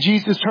to see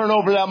Jesus turn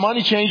over that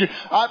money changer.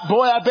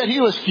 I bet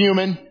he was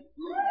fuming.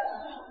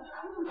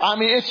 I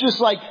mean, it's just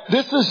like,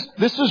 this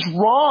is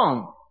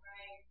wrong.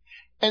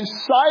 And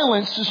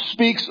silence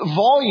speaks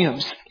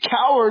volumes.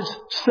 Cowards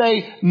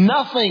say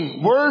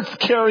nothing. Words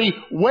carry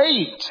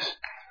weight.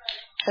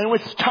 And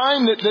it's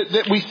time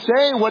that we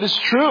say what is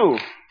true.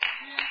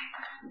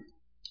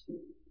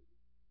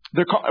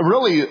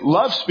 Really,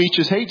 love speech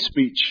is hate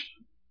speech,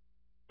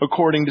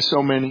 according to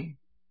so many.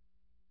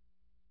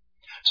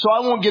 So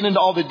I won't get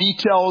into all the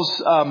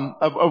details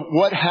of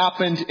what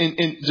happened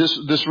in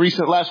this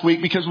recent last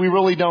week, because we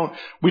really don't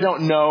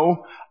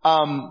know.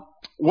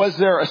 Was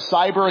there a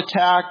cyber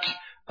attack?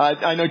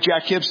 I know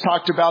Jack Hibbs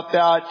talked about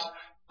that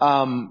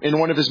in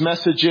one of his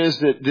messages,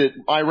 that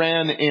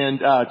Iran and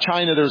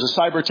China, there was a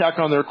cyber attack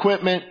on their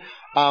equipment.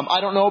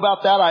 I don't know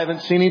about that. I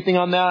haven't seen anything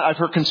on that. I've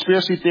heard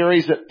conspiracy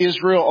theories that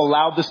Israel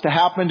allowed this to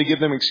happen to give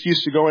them an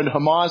excuse to go into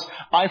Hamas.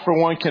 I, for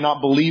one,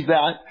 cannot believe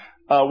that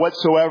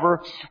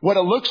whatsoever. What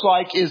it looks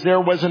like is there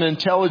was an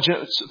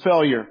intelligence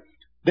failure.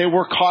 They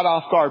were caught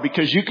off guard,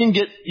 because you can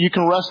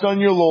rest on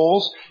your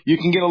laurels. You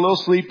can get a little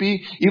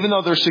sleepy, even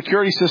though their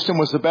security system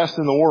was the best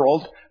in the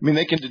world. I mean,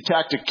 they can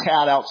detect a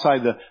cat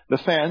outside the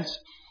fence.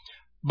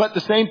 But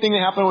the same thing that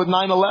happened with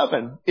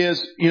 9/11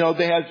 is,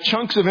 they had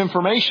chunks of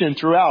information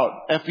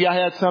throughout. FBI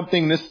had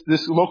something,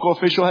 this local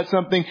official had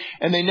something,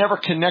 and they never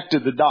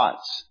connected the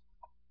dots.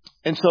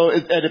 And so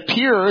it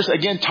appears,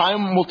 again,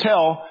 time will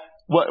tell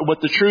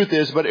what the truth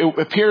is, but it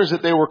appears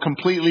that they were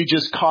completely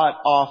just caught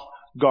off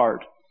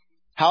guard.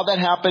 How that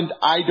happened,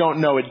 I don't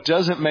know. It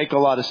doesn't make a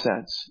lot of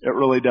sense. It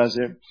really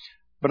doesn't.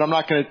 But I'm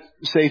not going to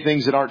say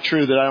things that aren't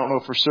true that I don't know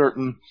for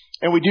certain.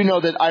 And we do know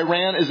that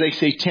Iran is a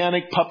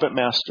satanic puppet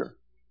master.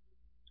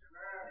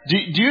 Do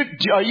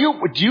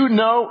you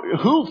know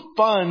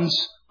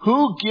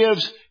who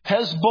gives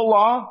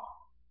Hezbollah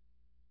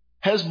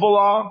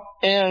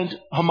and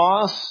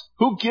Hamas?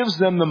 Who gives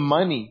them the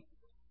money?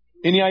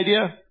 Any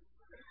idea?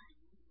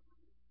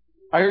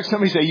 I heard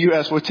somebody say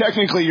U.S. Well,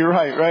 technically you're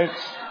right?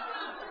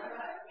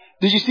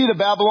 Did you see the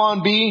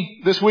Babylon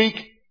Bee this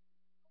week?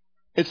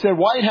 It said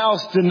White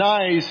House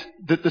denies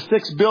that the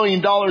 $6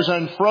 billion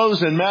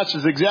unfrozen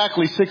matches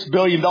exactly $6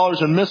 billion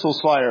in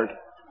missiles fired.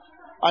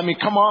 I mean,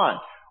 come on.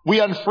 We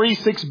unfree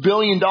 $6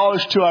 billion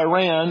to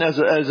Iran as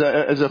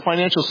a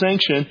financial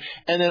sanction,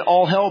 and then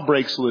all hell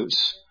breaks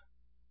loose.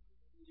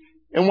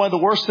 And one of the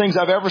worst things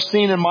I've ever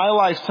seen in my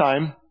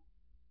lifetime,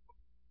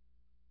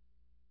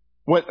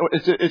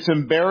 it's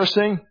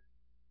embarrassing.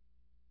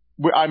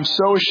 I'm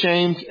so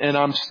ashamed and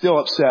I'm still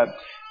upset,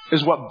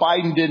 is what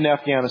Biden did in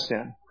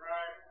Afghanistan.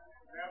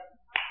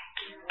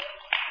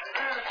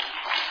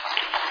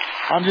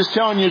 I'm just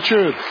telling you the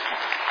truth.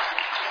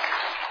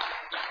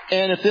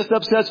 And if this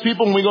upsets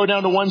people and we go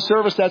down to one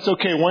service, that's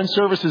okay. One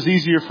service is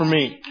easier for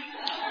me.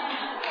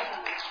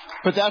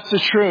 But that's the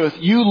truth.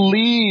 You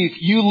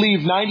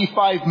leave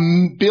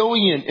 95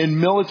 billion in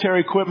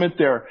military equipment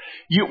there.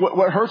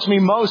 What hurts me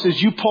most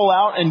is you pull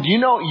out and you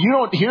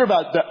don't hear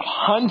about the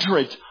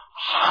hundreds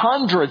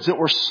that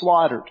were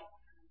slaughtered.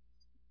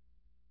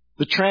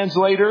 The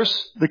translators,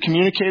 the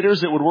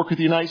communicators that would work with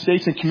the United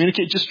States and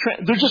communicate,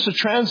 they're just a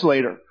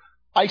translator.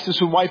 ISIS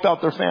would wipe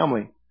out their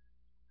family.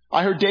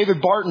 I heard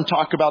David Barton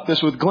talk about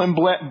this with Glenn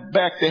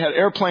Beck. They had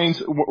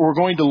airplanes were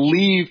going to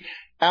leave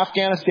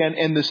Afghanistan,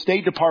 and the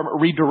State Department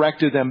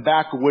redirected them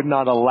back, would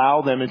not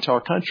allow them into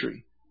our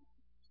country.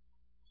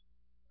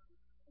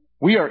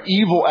 We are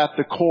evil at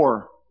the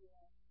core.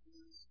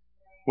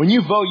 When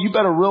you vote, you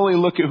better really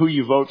look at who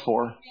you vote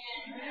for.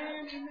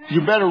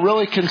 You better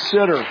really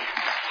consider.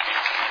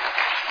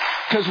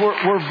 Because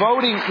we're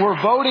voting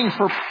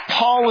for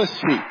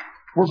policy.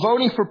 We're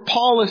voting for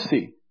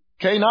policy.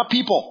 Okay, not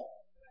people.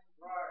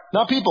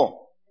 Not people.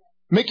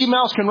 Mickey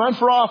Mouse can run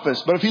for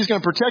office, but if he's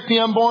going to protect the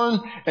unborn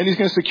and he's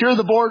going to secure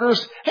the borders,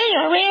 hey,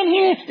 I ran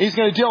here. He's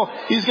going to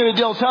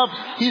deal tough.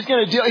 He's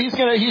going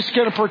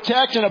to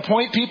protect and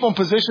appoint people in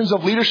positions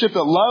of leadership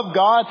that love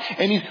God.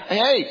 And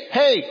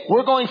hey,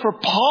 we're going for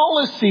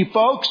policy,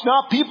 folks,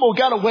 not people.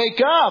 Got to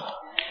wake up.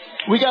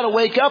 We got to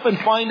wake up and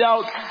find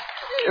out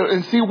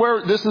and see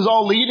where this is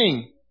all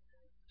leading.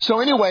 So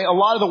anyway, a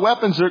lot of the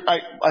weapons that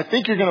I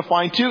think you're going to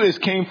find too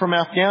came from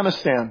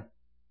Afghanistan.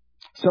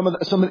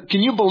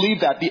 Can you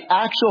believe that? The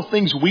actual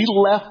things we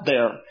left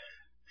there,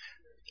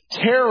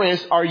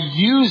 terrorists are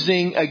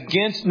using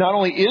against not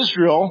only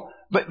Israel,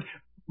 but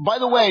by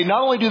the way,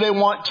 not only do they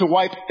want to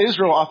wipe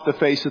Israel off the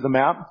face of the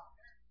map.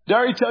 Did I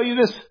already tell you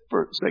this?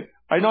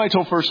 I know I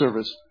told first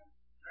service.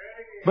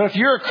 But if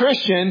you're a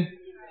Christian,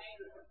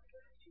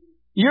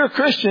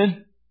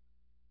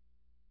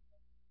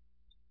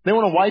 they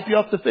want to wipe you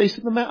off the face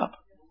of the map.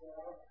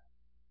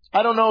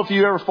 I don't know if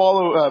you ever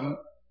follow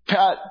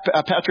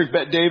Patrick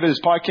Bet-David,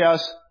 his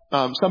podcast.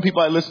 Some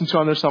people I listen to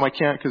on there, some I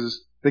can't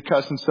because they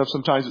cuss and stuff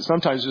sometimes. But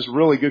sometimes it's just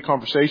really good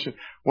conversation.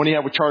 One he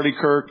had with Charlie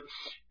Kirk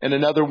and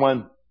another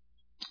one.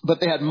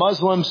 But they had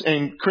Muslims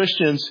and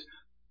Christians.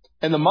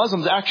 And the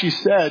Muslims actually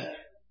said,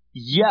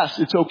 yes,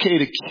 it's okay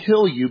to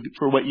kill you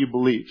for what you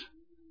believe.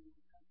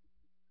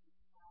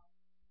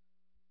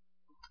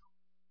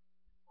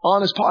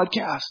 On his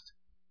podcast.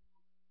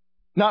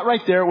 Not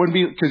right there. It wouldn't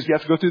be because you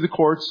have to go through the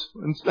courts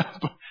and stuff.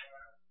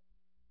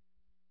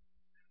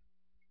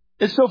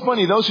 It's so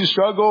funny. Those who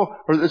struggle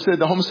or that say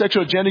the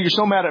homosexual agenda, you're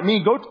so mad at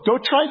me. Go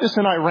try this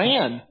in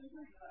Iran.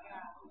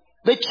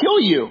 They kill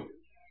you.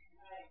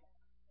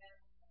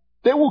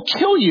 They will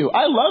kill you.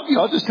 I love you.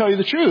 I'll just tell you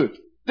the truth.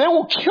 They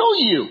will kill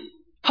you.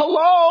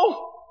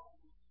 Hello?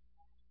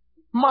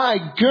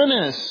 My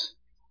goodness.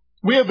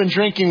 We have been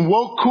drinking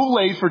woke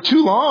Kool-Aid for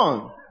too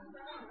long.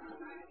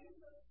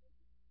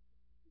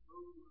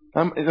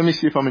 Let me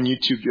see if I'm in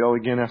YouTube jail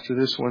again after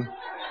this one.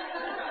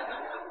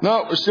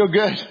 No, we're still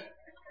good.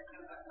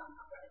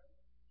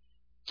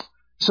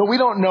 So we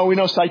don't know. We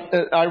know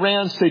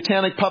Iran's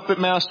satanic puppet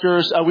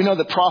masters. We know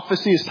that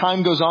prophecy, as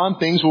time goes on,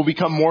 things will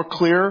become more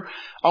clear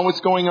on what's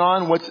going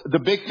on. What's the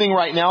big thing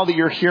right now that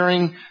you're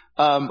hearing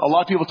a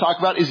lot of people talk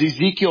about is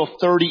Ezekiel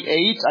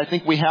 38. I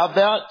think we have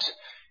that.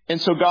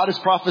 And so God is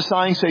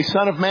prophesying, say,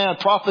 Son of man,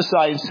 prophesy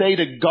and say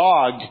to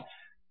Gog,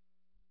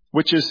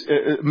 which is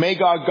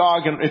Magog,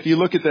 Gog. And if you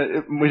look at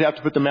we'd have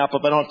to put the map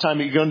up. I don't have time.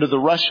 You go into the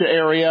Russia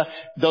area.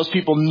 Those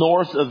people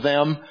north of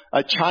them.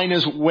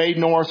 China's way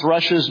north.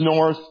 Russia's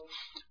north.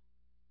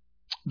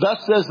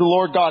 Thus says the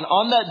Lord God,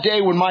 on that day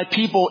when my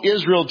people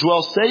Israel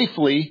dwell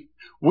safely,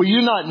 will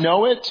you not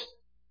know it?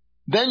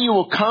 Then you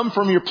will come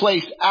from your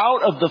place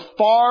out of the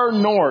far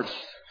north,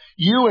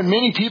 you and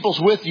many peoples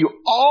with you,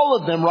 all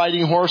of them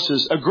riding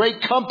horses, a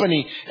great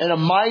company and a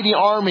mighty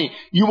army.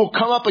 You will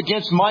come up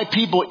against my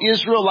people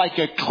Israel like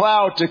a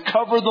cloud to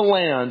cover the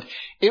land.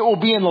 It will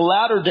be in the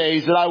latter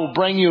days that I will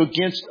bring you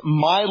against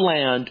my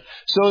land,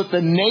 so that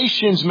the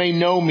nations may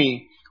know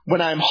me when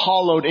I am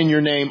hallowed in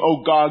your name,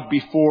 O Gog,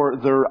 before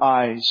their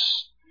eyes.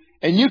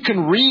 And you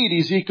can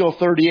read Ezekiel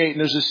 38, and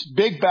there's this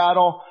big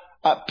battle.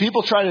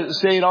 People try to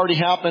say it already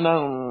happened.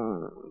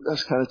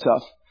 That's kind of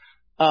tough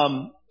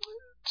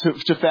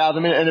to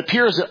fathom. And it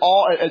appears that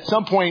at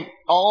some point,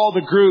 all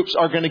the groups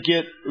are going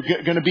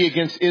to be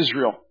against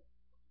Israel.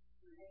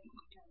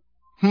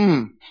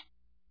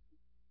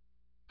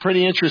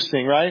 Pretty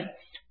interesting, right?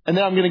 And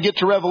then I'm going to get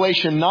to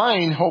Revelation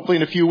 9, hopefully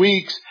in a few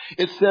weeks.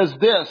 It says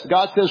this.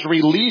 God says,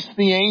 release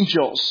the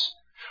angels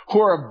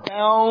who are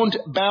bound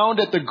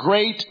at the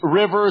great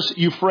rivers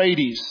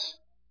Euphrates.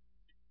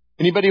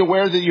 Anybody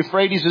aware that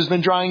Euphrates has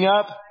been drying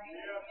up?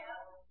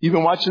 You've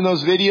been watching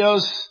those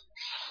videos?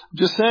 I'm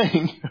just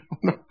saying.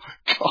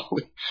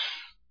 Golly.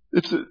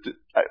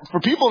 For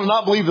people to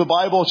not believe the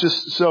Bible, it's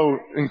just so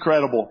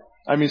incredible.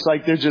 I mean, it's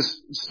like they're just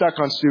stuck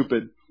on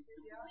stupid.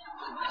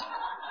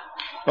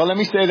 Well, let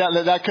me say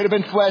that could have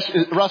been flesh.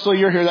 Russell,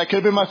 you're here. That could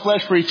have been my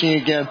flesh preaching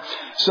again.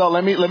 So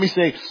let me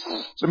say,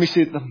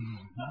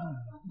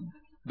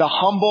 the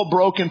humble,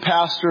 broken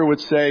pastor would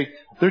say,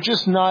 they're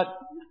just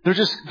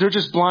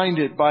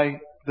blinded by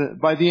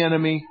the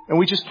enemy. And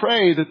we just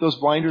pray that those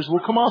blinders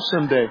will come off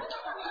someday.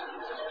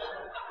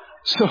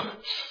 So,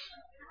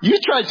 you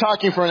try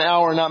talking for an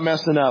hour and not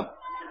messing up.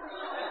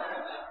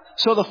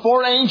 So the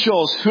 4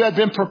 angels who had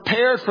been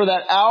prepared for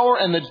that hour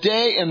and the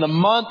day and the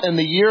month and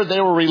the year, they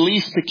were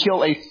released to kill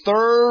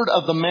 1/3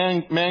 of the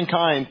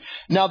mankind.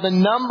 Now the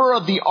number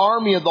of the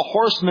army of the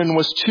horsemen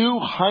was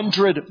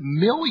 200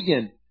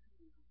 million.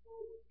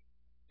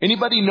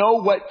 Anybody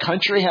know what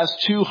country has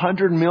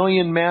 200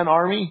 million man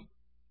army?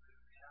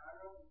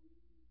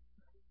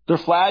 Their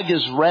flag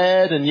is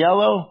red and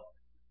yellow.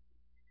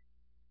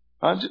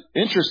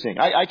 Interesting.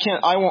 I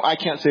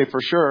can't say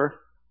for sure,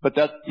 but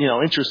that's,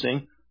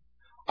 interesting.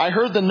 I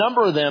heard the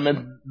number of them,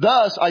 and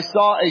thus I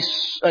saw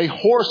a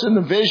horse in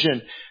the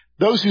vision.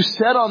 Those who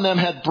sat on them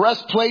had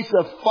breastplates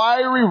of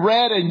fiery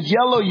red and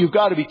yellow. You've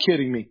got to be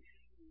kidding me.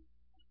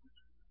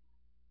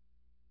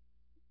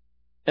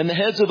 And the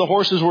heads of the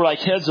horses were like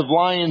heads of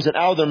lions, and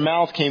out of their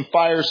mouth came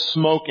fire,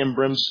 smoke, and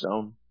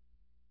brimstone.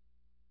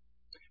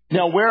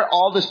 Now, where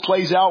all this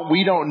plays out,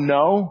 we don't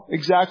know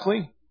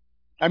exactly.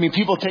 I mean,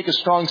 people take a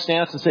strong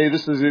stance and say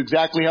this is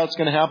exactly how it's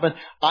going to happen.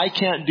 I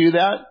can't do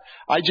that.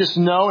 I just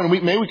know, and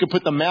maybe we could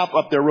put the map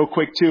up there real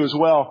quick too as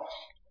well.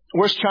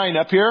 Where's China?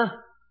 Up here?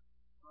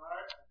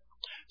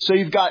 So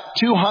you've got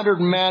 200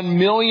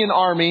 million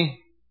army.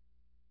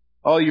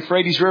 Oh,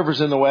 Euphrates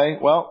River's in the way.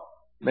 Well,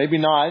 maybe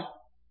not.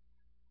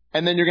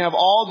 And then you're going to have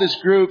all these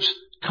groups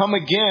come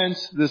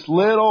against this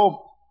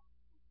little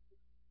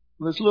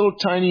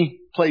tiny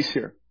place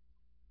here.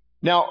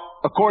 Now,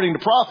 according to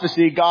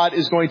prophecy, God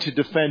is going to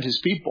defend His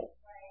people.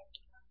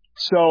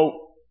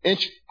 So,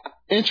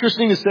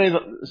 interesting to say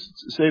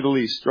the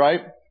least,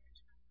 right?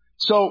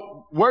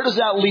 So, where does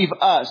that leave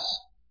us?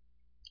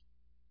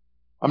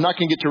 I'm not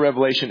going to get to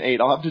Revelation 8.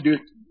 I'll have to do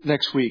it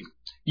next week.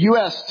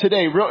 U.S.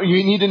 today,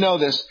 you need to know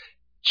this.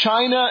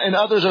 China and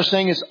others are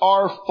saying it's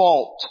our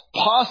fault,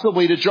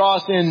 possibly to draw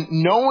us in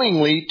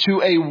knowingly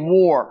to a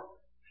war,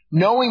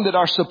 knowing that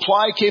our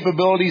supply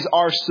capabilities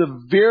are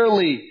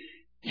severely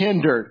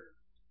hindered.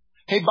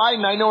 Hey,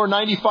 Biden, I know where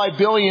 95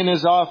 billion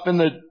is off in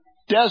the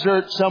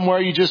desert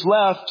somewhere you just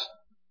left.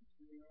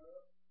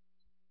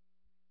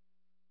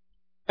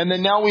 And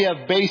then now we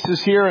have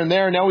bases here and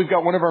there. Now we've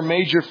got one of our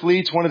major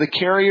fleets, one of the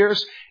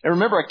carriers. And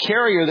remember, a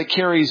carrier that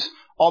carries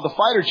all the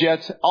fighter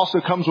jets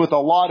also comes with a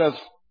lot of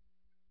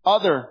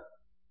other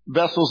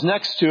vessels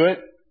next to it.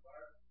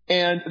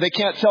 And they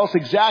can't tell us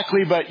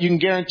exactly, but you can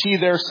guarantee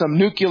there's some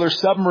nuclear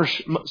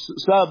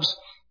subs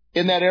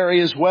in that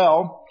area as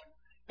well.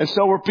 And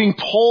so we're being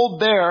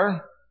pulled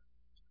there.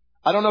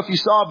 I don't know if you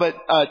saw, but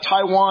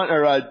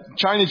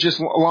China just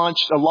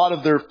launched a lot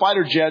of their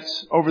fighter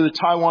jets over the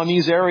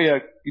Taiwanese area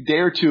a day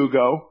or two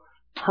ago.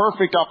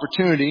 Perfect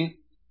opportunity.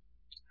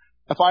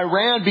 If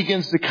Iran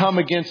begins to come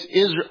against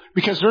Israel,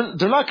 because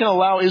they're not going to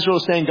allow Israel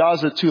to stay in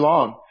Gaza too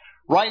long.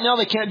 Right now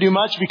they can't do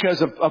much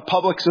because of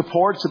public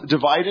support. It's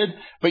divided.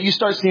 But you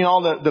start seeing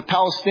all the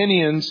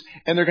Palestinians,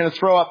 and they're going to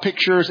throw up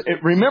pictures.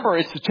 Remember,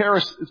 it's the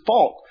terrorists'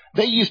 fault.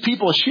 They use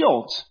people as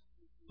shields.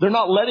 They're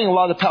not letting a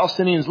lot of the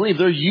Palestinians leave.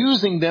 They're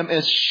using them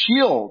as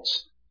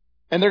shields.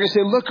 And they're going to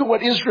say, look at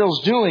what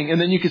Israel's doing. And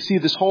then you can see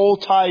this whole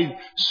tide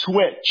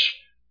switch.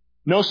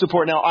 No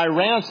support. Now,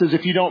 Iran says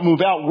if you don't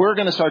move out, we're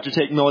going to start to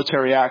take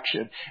military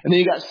action. And then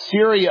you got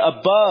Syria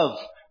above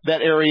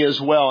that area as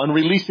well, and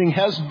releasing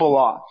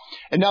Hezbollah.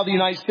 And now the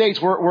United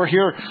States, we're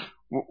here.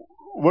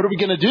 What are we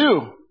going to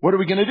do? What are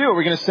we going to do?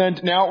 We're going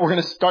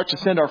to start to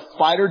send our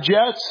fighter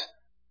jets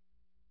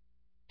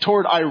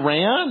toward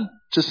Iran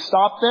to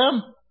stop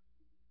them.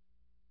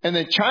 And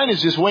then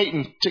China's just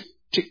waiting. Tick,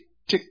 tick,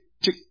 tick,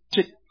 tick,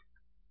 tick.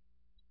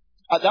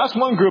 That's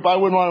one group I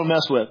wouldn't want to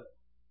mess with.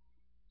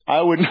 I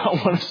would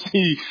not want to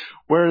see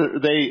where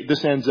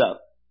this ends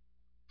up.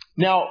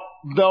 Now,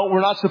 though,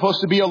 we're not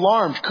supposed to be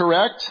alarmed,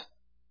 correct?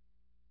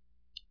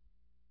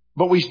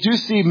 But we do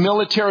see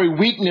military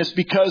weakness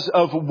because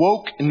of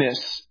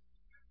wokeness.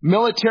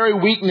 Military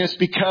weakness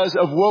because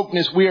of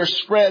wokeness. We are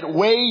spread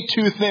way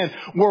too thin.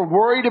 We're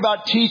worried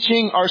about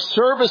teaching our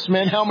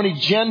servicemen how many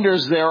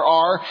genders there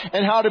are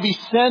and how to be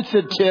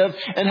sensitive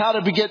and how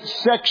to get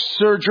sex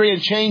surgery and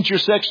change your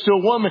sex to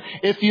a woman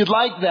if you'd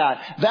like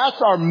that.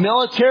 That's our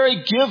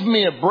military. Give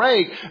me a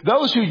break.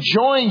 Those who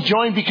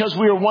join because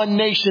we are one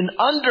nation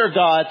under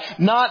God,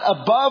 not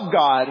above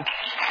God.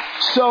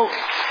 So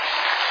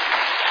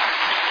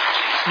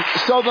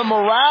the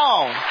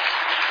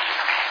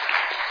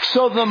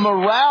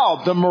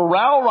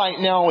morale right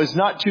now is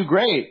not too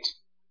great.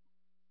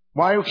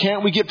 Why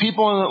can't we get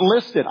people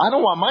enlisted? I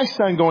don't want my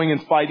son going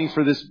and fighting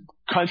for this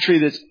country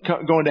that's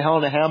going to hell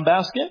in a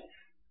handbasket.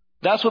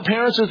 That's what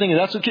parents are thinking.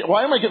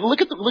 Why am I getting,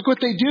 look what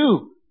they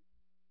do.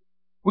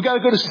 We got to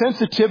go to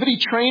sensitivity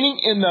training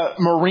in the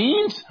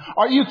Marines?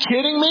 Are you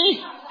kidding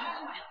me?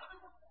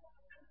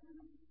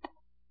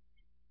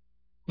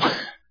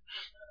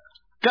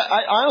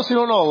 I honestly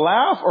don't know,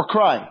 laugh or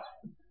cry.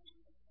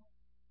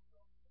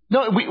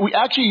 No, we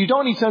actually, you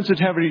don't need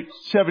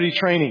sensitivity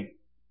training.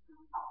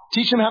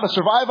 Teach them how to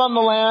survive on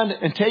the land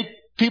and take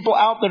people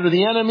out that are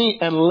the enemy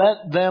and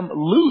let them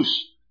loose.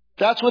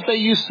 That's what they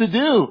used to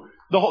do.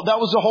 That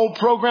was the whole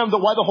program,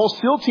 why the whole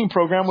SEAL team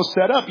program was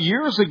set up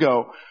years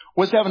ago,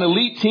 was to have an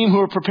elite team who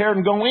are prepared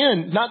and go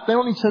in. They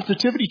don't need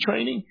sensitivity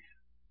training.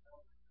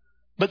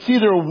 But see,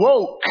 they're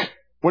woke.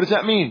 What does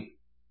that mean?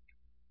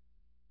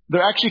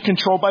 They're actually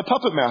controlled by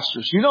puppet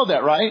masters. You know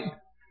that, right?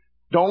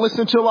 Don't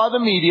listen to a lot of the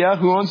media.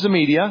 Who owns the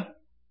media?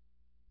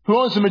 Who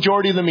owns the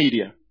majority of the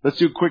media? Let's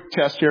do a quick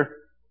test here.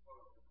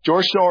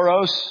 George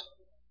Soros,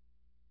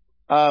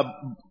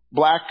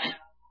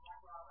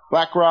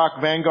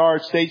 BlackRock,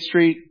 Vanguard, State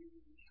Street,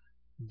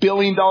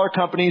 billion-dollar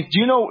companies. Do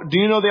you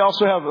know they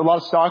also have a lot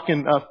of stock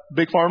in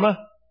Big Pharma?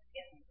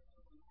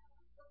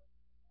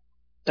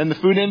 And the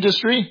food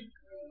industry?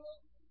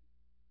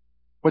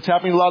 What's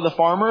happening to a lot of the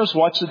farmers?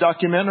 Watch the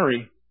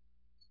documentary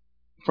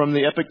from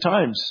the Epic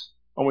Times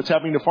on what's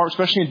happening to farmers,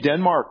 especially in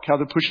Denmark, how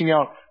they're pushing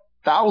out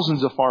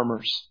thousands of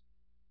farmers.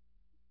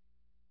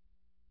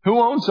 Who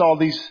owns all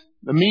these?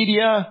 The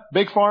media,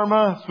 Big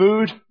Pharma,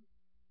 food.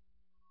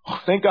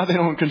 Thank God they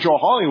don't control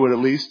Hollywood, at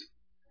least.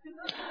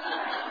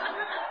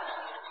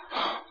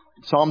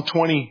 Psalm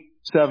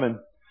 27.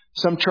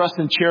 Some trust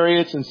in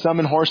chariots and some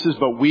in horses,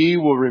 but we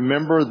will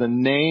remember the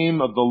name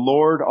of the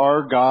Lord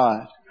our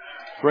God.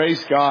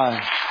 Praise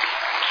God.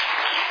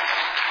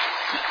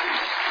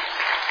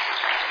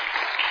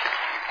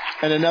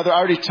 And I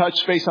already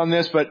touched base on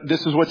this, but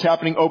this is what's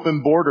happening.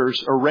 Open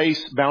borders,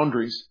 erase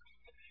boundaries.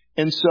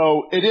 And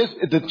so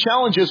the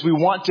challenge is we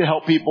want to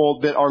help people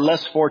that are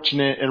less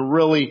fortunate and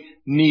really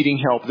needing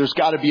help. There's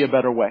got to be a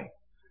better way.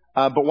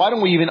 But why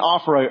don't we even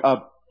offer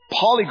a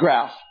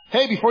polygraph?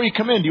 Hey, before you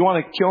come in, do you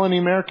want to kill any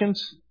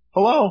Americans?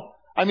 Hello?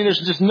 I mean, there's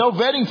just no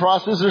vetting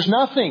process. There's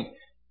nothing.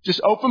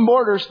 Just open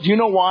borders. Do you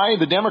know why?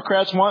 The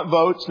Democrats want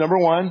votes, number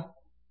one.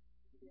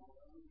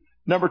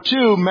 Number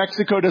two,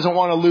 Mexico doesn't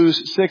want to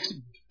lose $6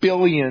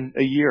 billion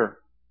a year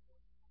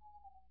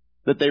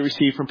that they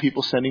receive from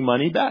people sending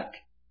money back.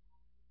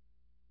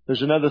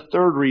 There's another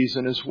third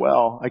reason as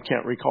well. I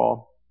can't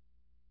recall.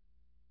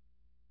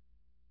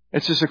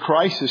 It's just a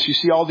crisis. You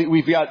see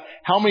we've got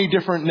how many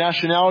different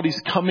nationalities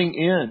coming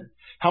in?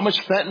 How much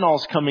fentanyl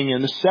is coming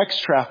in? The sex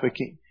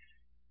trafficking.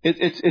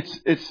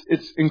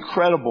 It's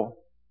incredible.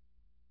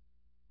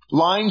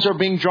 Lines are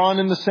being drawn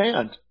in the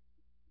sand.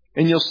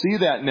 And you'll see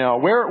that now.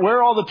 Where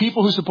are all the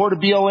people who supported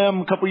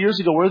BLM a couple of years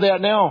ago? Where are they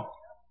at now?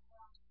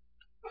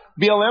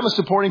 BLM is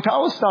supporting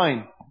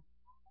Palestine.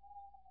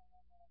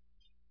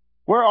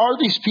 Where are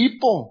these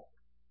people?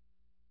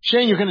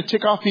 Shane, you're going to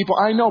tick off people.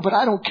 I know, but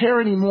I don't care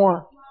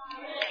anymore.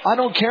 I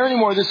don't care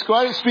anymore. This go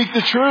out and speak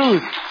the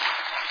truth.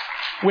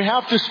 We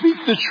have to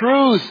speak the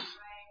truth.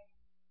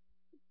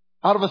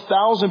 Out of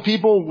 1,000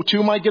 people,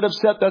 2 might get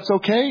upset. That's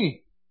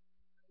okay.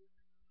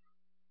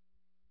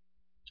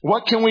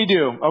 What can we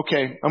do?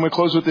 Okay, I'm going to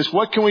close with this.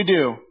 What can we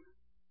do?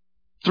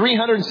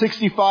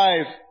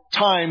 365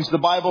 times the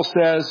Bible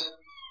says,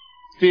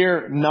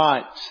 fear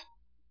not.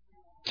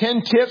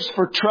 10 tips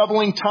for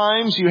troubling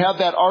times. You have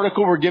that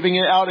article. We're giving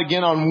it out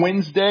again on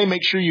Wednesday.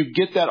 Make sure you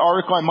get that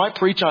article. I might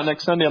preach on it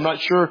next Sunday. I'm not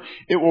sure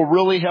it will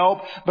really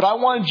help. But I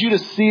wanted you to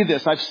see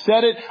this. I've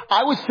said it.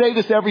 I would say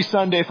this every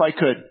Sunday if I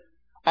could.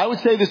 I would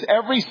say this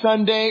every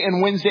Sunday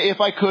and Wednesday if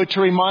I could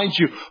to remind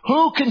you.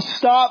 Who can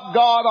stop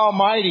God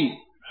Almighty?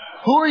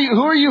 Who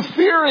are you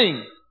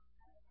fearing?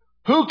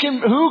 Who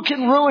can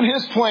ruin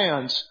His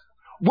plans?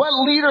 What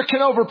leader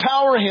can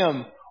overpower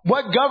Him?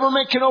 What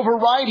government can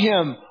override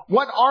Him?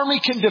 What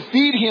army can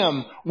defeat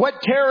Him? What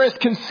terrorist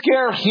can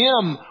scare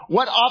Him?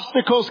 What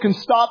obstacles can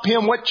stop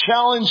Him? What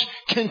challenge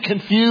can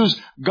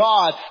confuse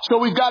God? So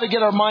we've got to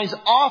get our minds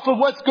off of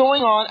what's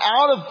going on,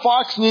 out of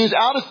Fox News,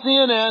 out of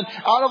CNN,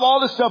 out of all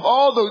this stuff,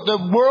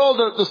 the world,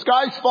 the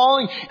sky's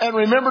falling, and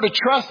remember to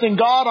trust in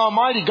God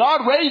Almighty.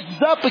 God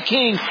raises up a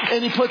king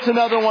and He puts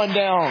another one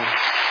down.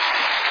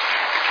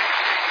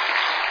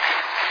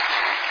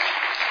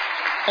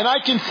 And I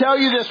can tell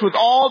you this with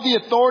all the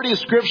authority of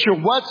Scripture,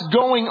 what's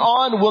going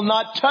on will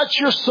not touch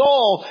your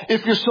soul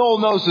if your soul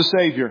knows the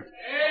Savior.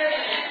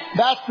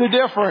 That's the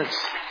difference.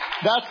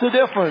 That's the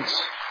difference.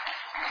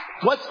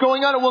 What's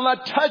going on, it will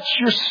not touch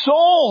your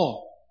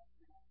soul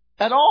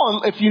at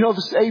all if you know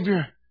the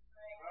Savior.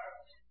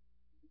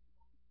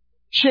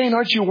 Shane,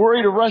 aren't you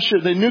worried of Russia,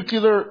 the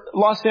nuclear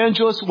Los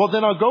Angeles? Well,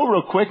 then I'll go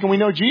real quick and we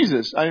know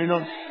Jesus.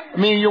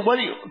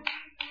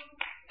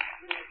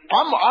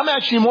 I'm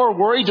actually more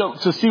worried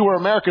to see where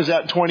America's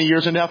at in 20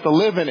 years and have to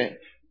live in it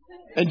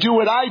and do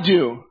what I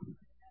do.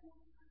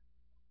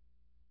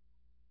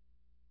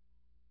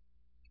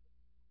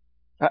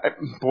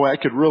 I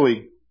could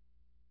really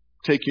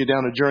take you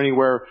down a journey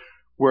where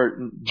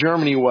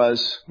Germany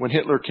was when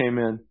Hitler came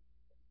in.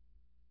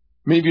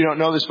 Many of you don't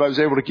know this, but I was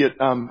able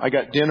to I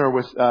got dinner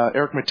with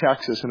Eric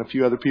Metaxas and a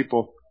few other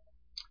people.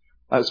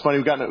 It's funny,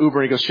 we got in an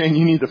Uber and he goes, Shane,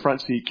 you need the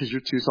front seat because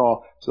you're too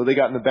tall. So they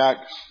got in the back.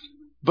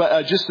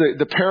 But just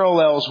the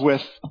parallels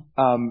with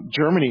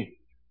Germany,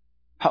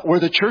 where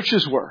the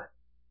churches were.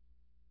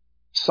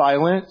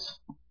 Silent,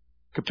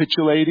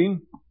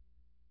 capitulating.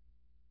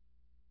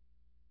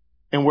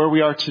 And where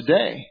we are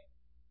today.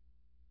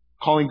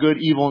 Calling good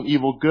evil and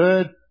evil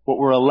good. What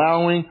we're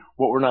allowing,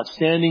 what we're not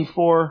standing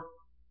for.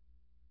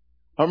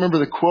 I don't remember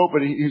the quote,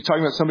 but he was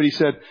talking about somebody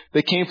said,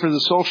 they came for the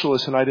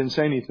socialists and I didn't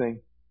say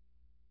anything.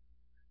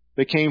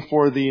 They came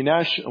for the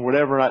national,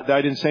 whatever,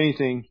 I didn't say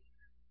anything.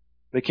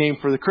 They came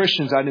for the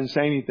Christians, I didn't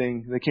say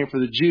anything. They came for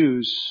the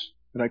Jews,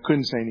 and I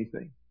couldn't say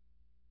anything.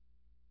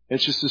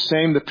 It's just the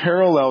same. The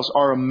parallels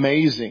are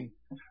amazing.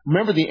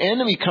 Remember, the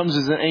enemy comes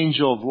as an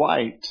angel of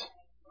light.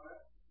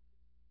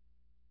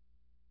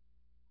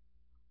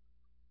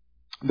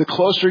 The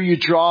closer you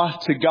draw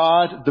to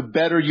God, the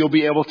better you'll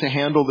be able to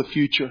handle the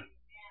future.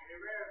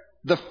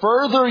 The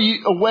further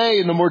away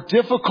and the more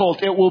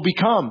difficult it will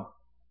become.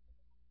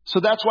 So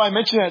that's why I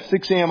mentioned that at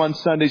 6 a.m. on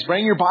Sundays.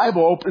 Bring your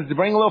Bible,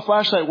 bring a little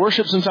flashlight,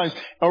 worship sometimes,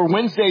 or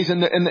Wednesdays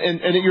and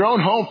at your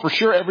own home, for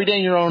sure, every day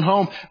in your own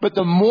home. But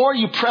the more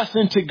you press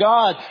into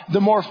God,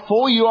 the more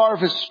full you are of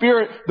His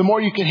Spirit, the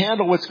more you can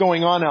handle what's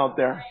going on out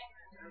there.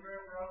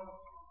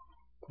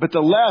 But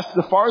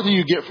the farther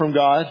you get from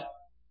God,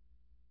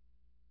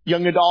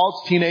 young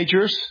adults,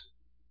 teenagers,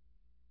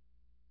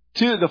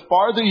 the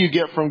farther you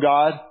get from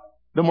God,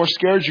 the more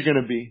scared you're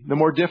going to be, the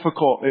more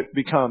difficult it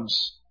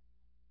becomes.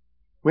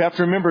 We have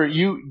to remember,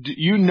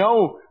 you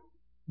know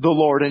the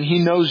Lord and He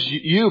knows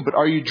you, but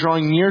are you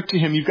drawing near to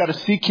Him? You've got to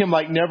seek Him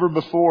like never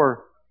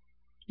before.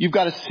 You've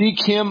got to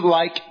seek Him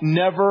like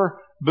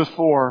never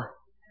before.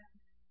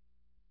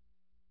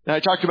 And I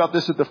talked about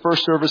this at the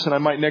first service and I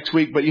might next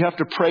week, but you have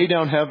to pray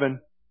down heaven.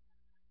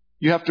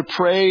 You have to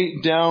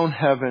pray down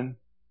heaven.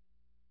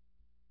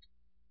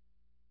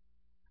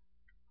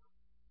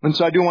 And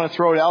so I do want to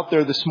throw it out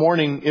there this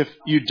morning. If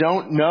you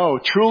don't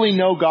truly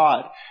know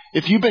God,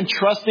 if you've been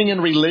trusting in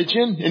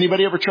religion,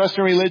 anybody ever trust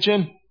in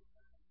religion?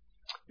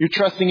 You're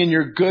trusting in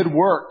your good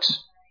works.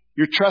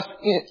 You're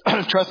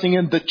trusting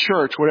in the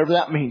church, whatever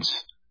that means.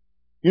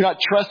 You're not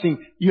trusting.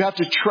 You have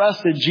to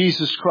trust in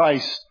Jesus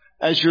Christ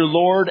as your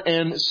Lord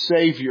and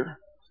Savior.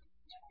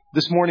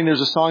 This morning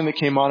there's a song that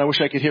came on. I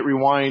wish I could hit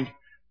rewind.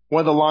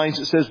 One of the lines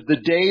that says, "The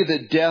day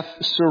that death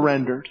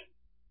surrendered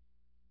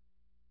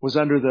was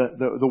under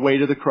the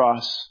weight of the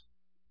cross."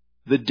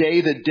 The day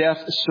that death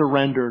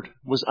surrendered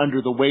was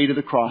under the weight of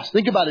the cross.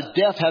 Think about it.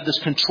 Death had this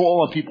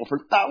control on people for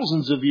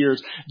thousands of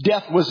years.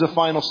 Death was the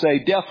final say.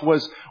 Death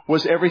was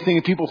everything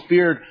that people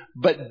feared.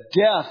 But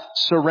death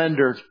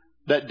surrendered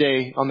that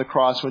day on the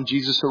cross when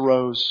Jesus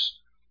arose.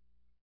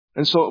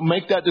 And so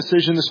make that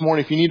decision this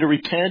morning. If you need to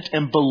repent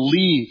and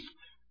believe,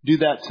 do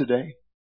that today.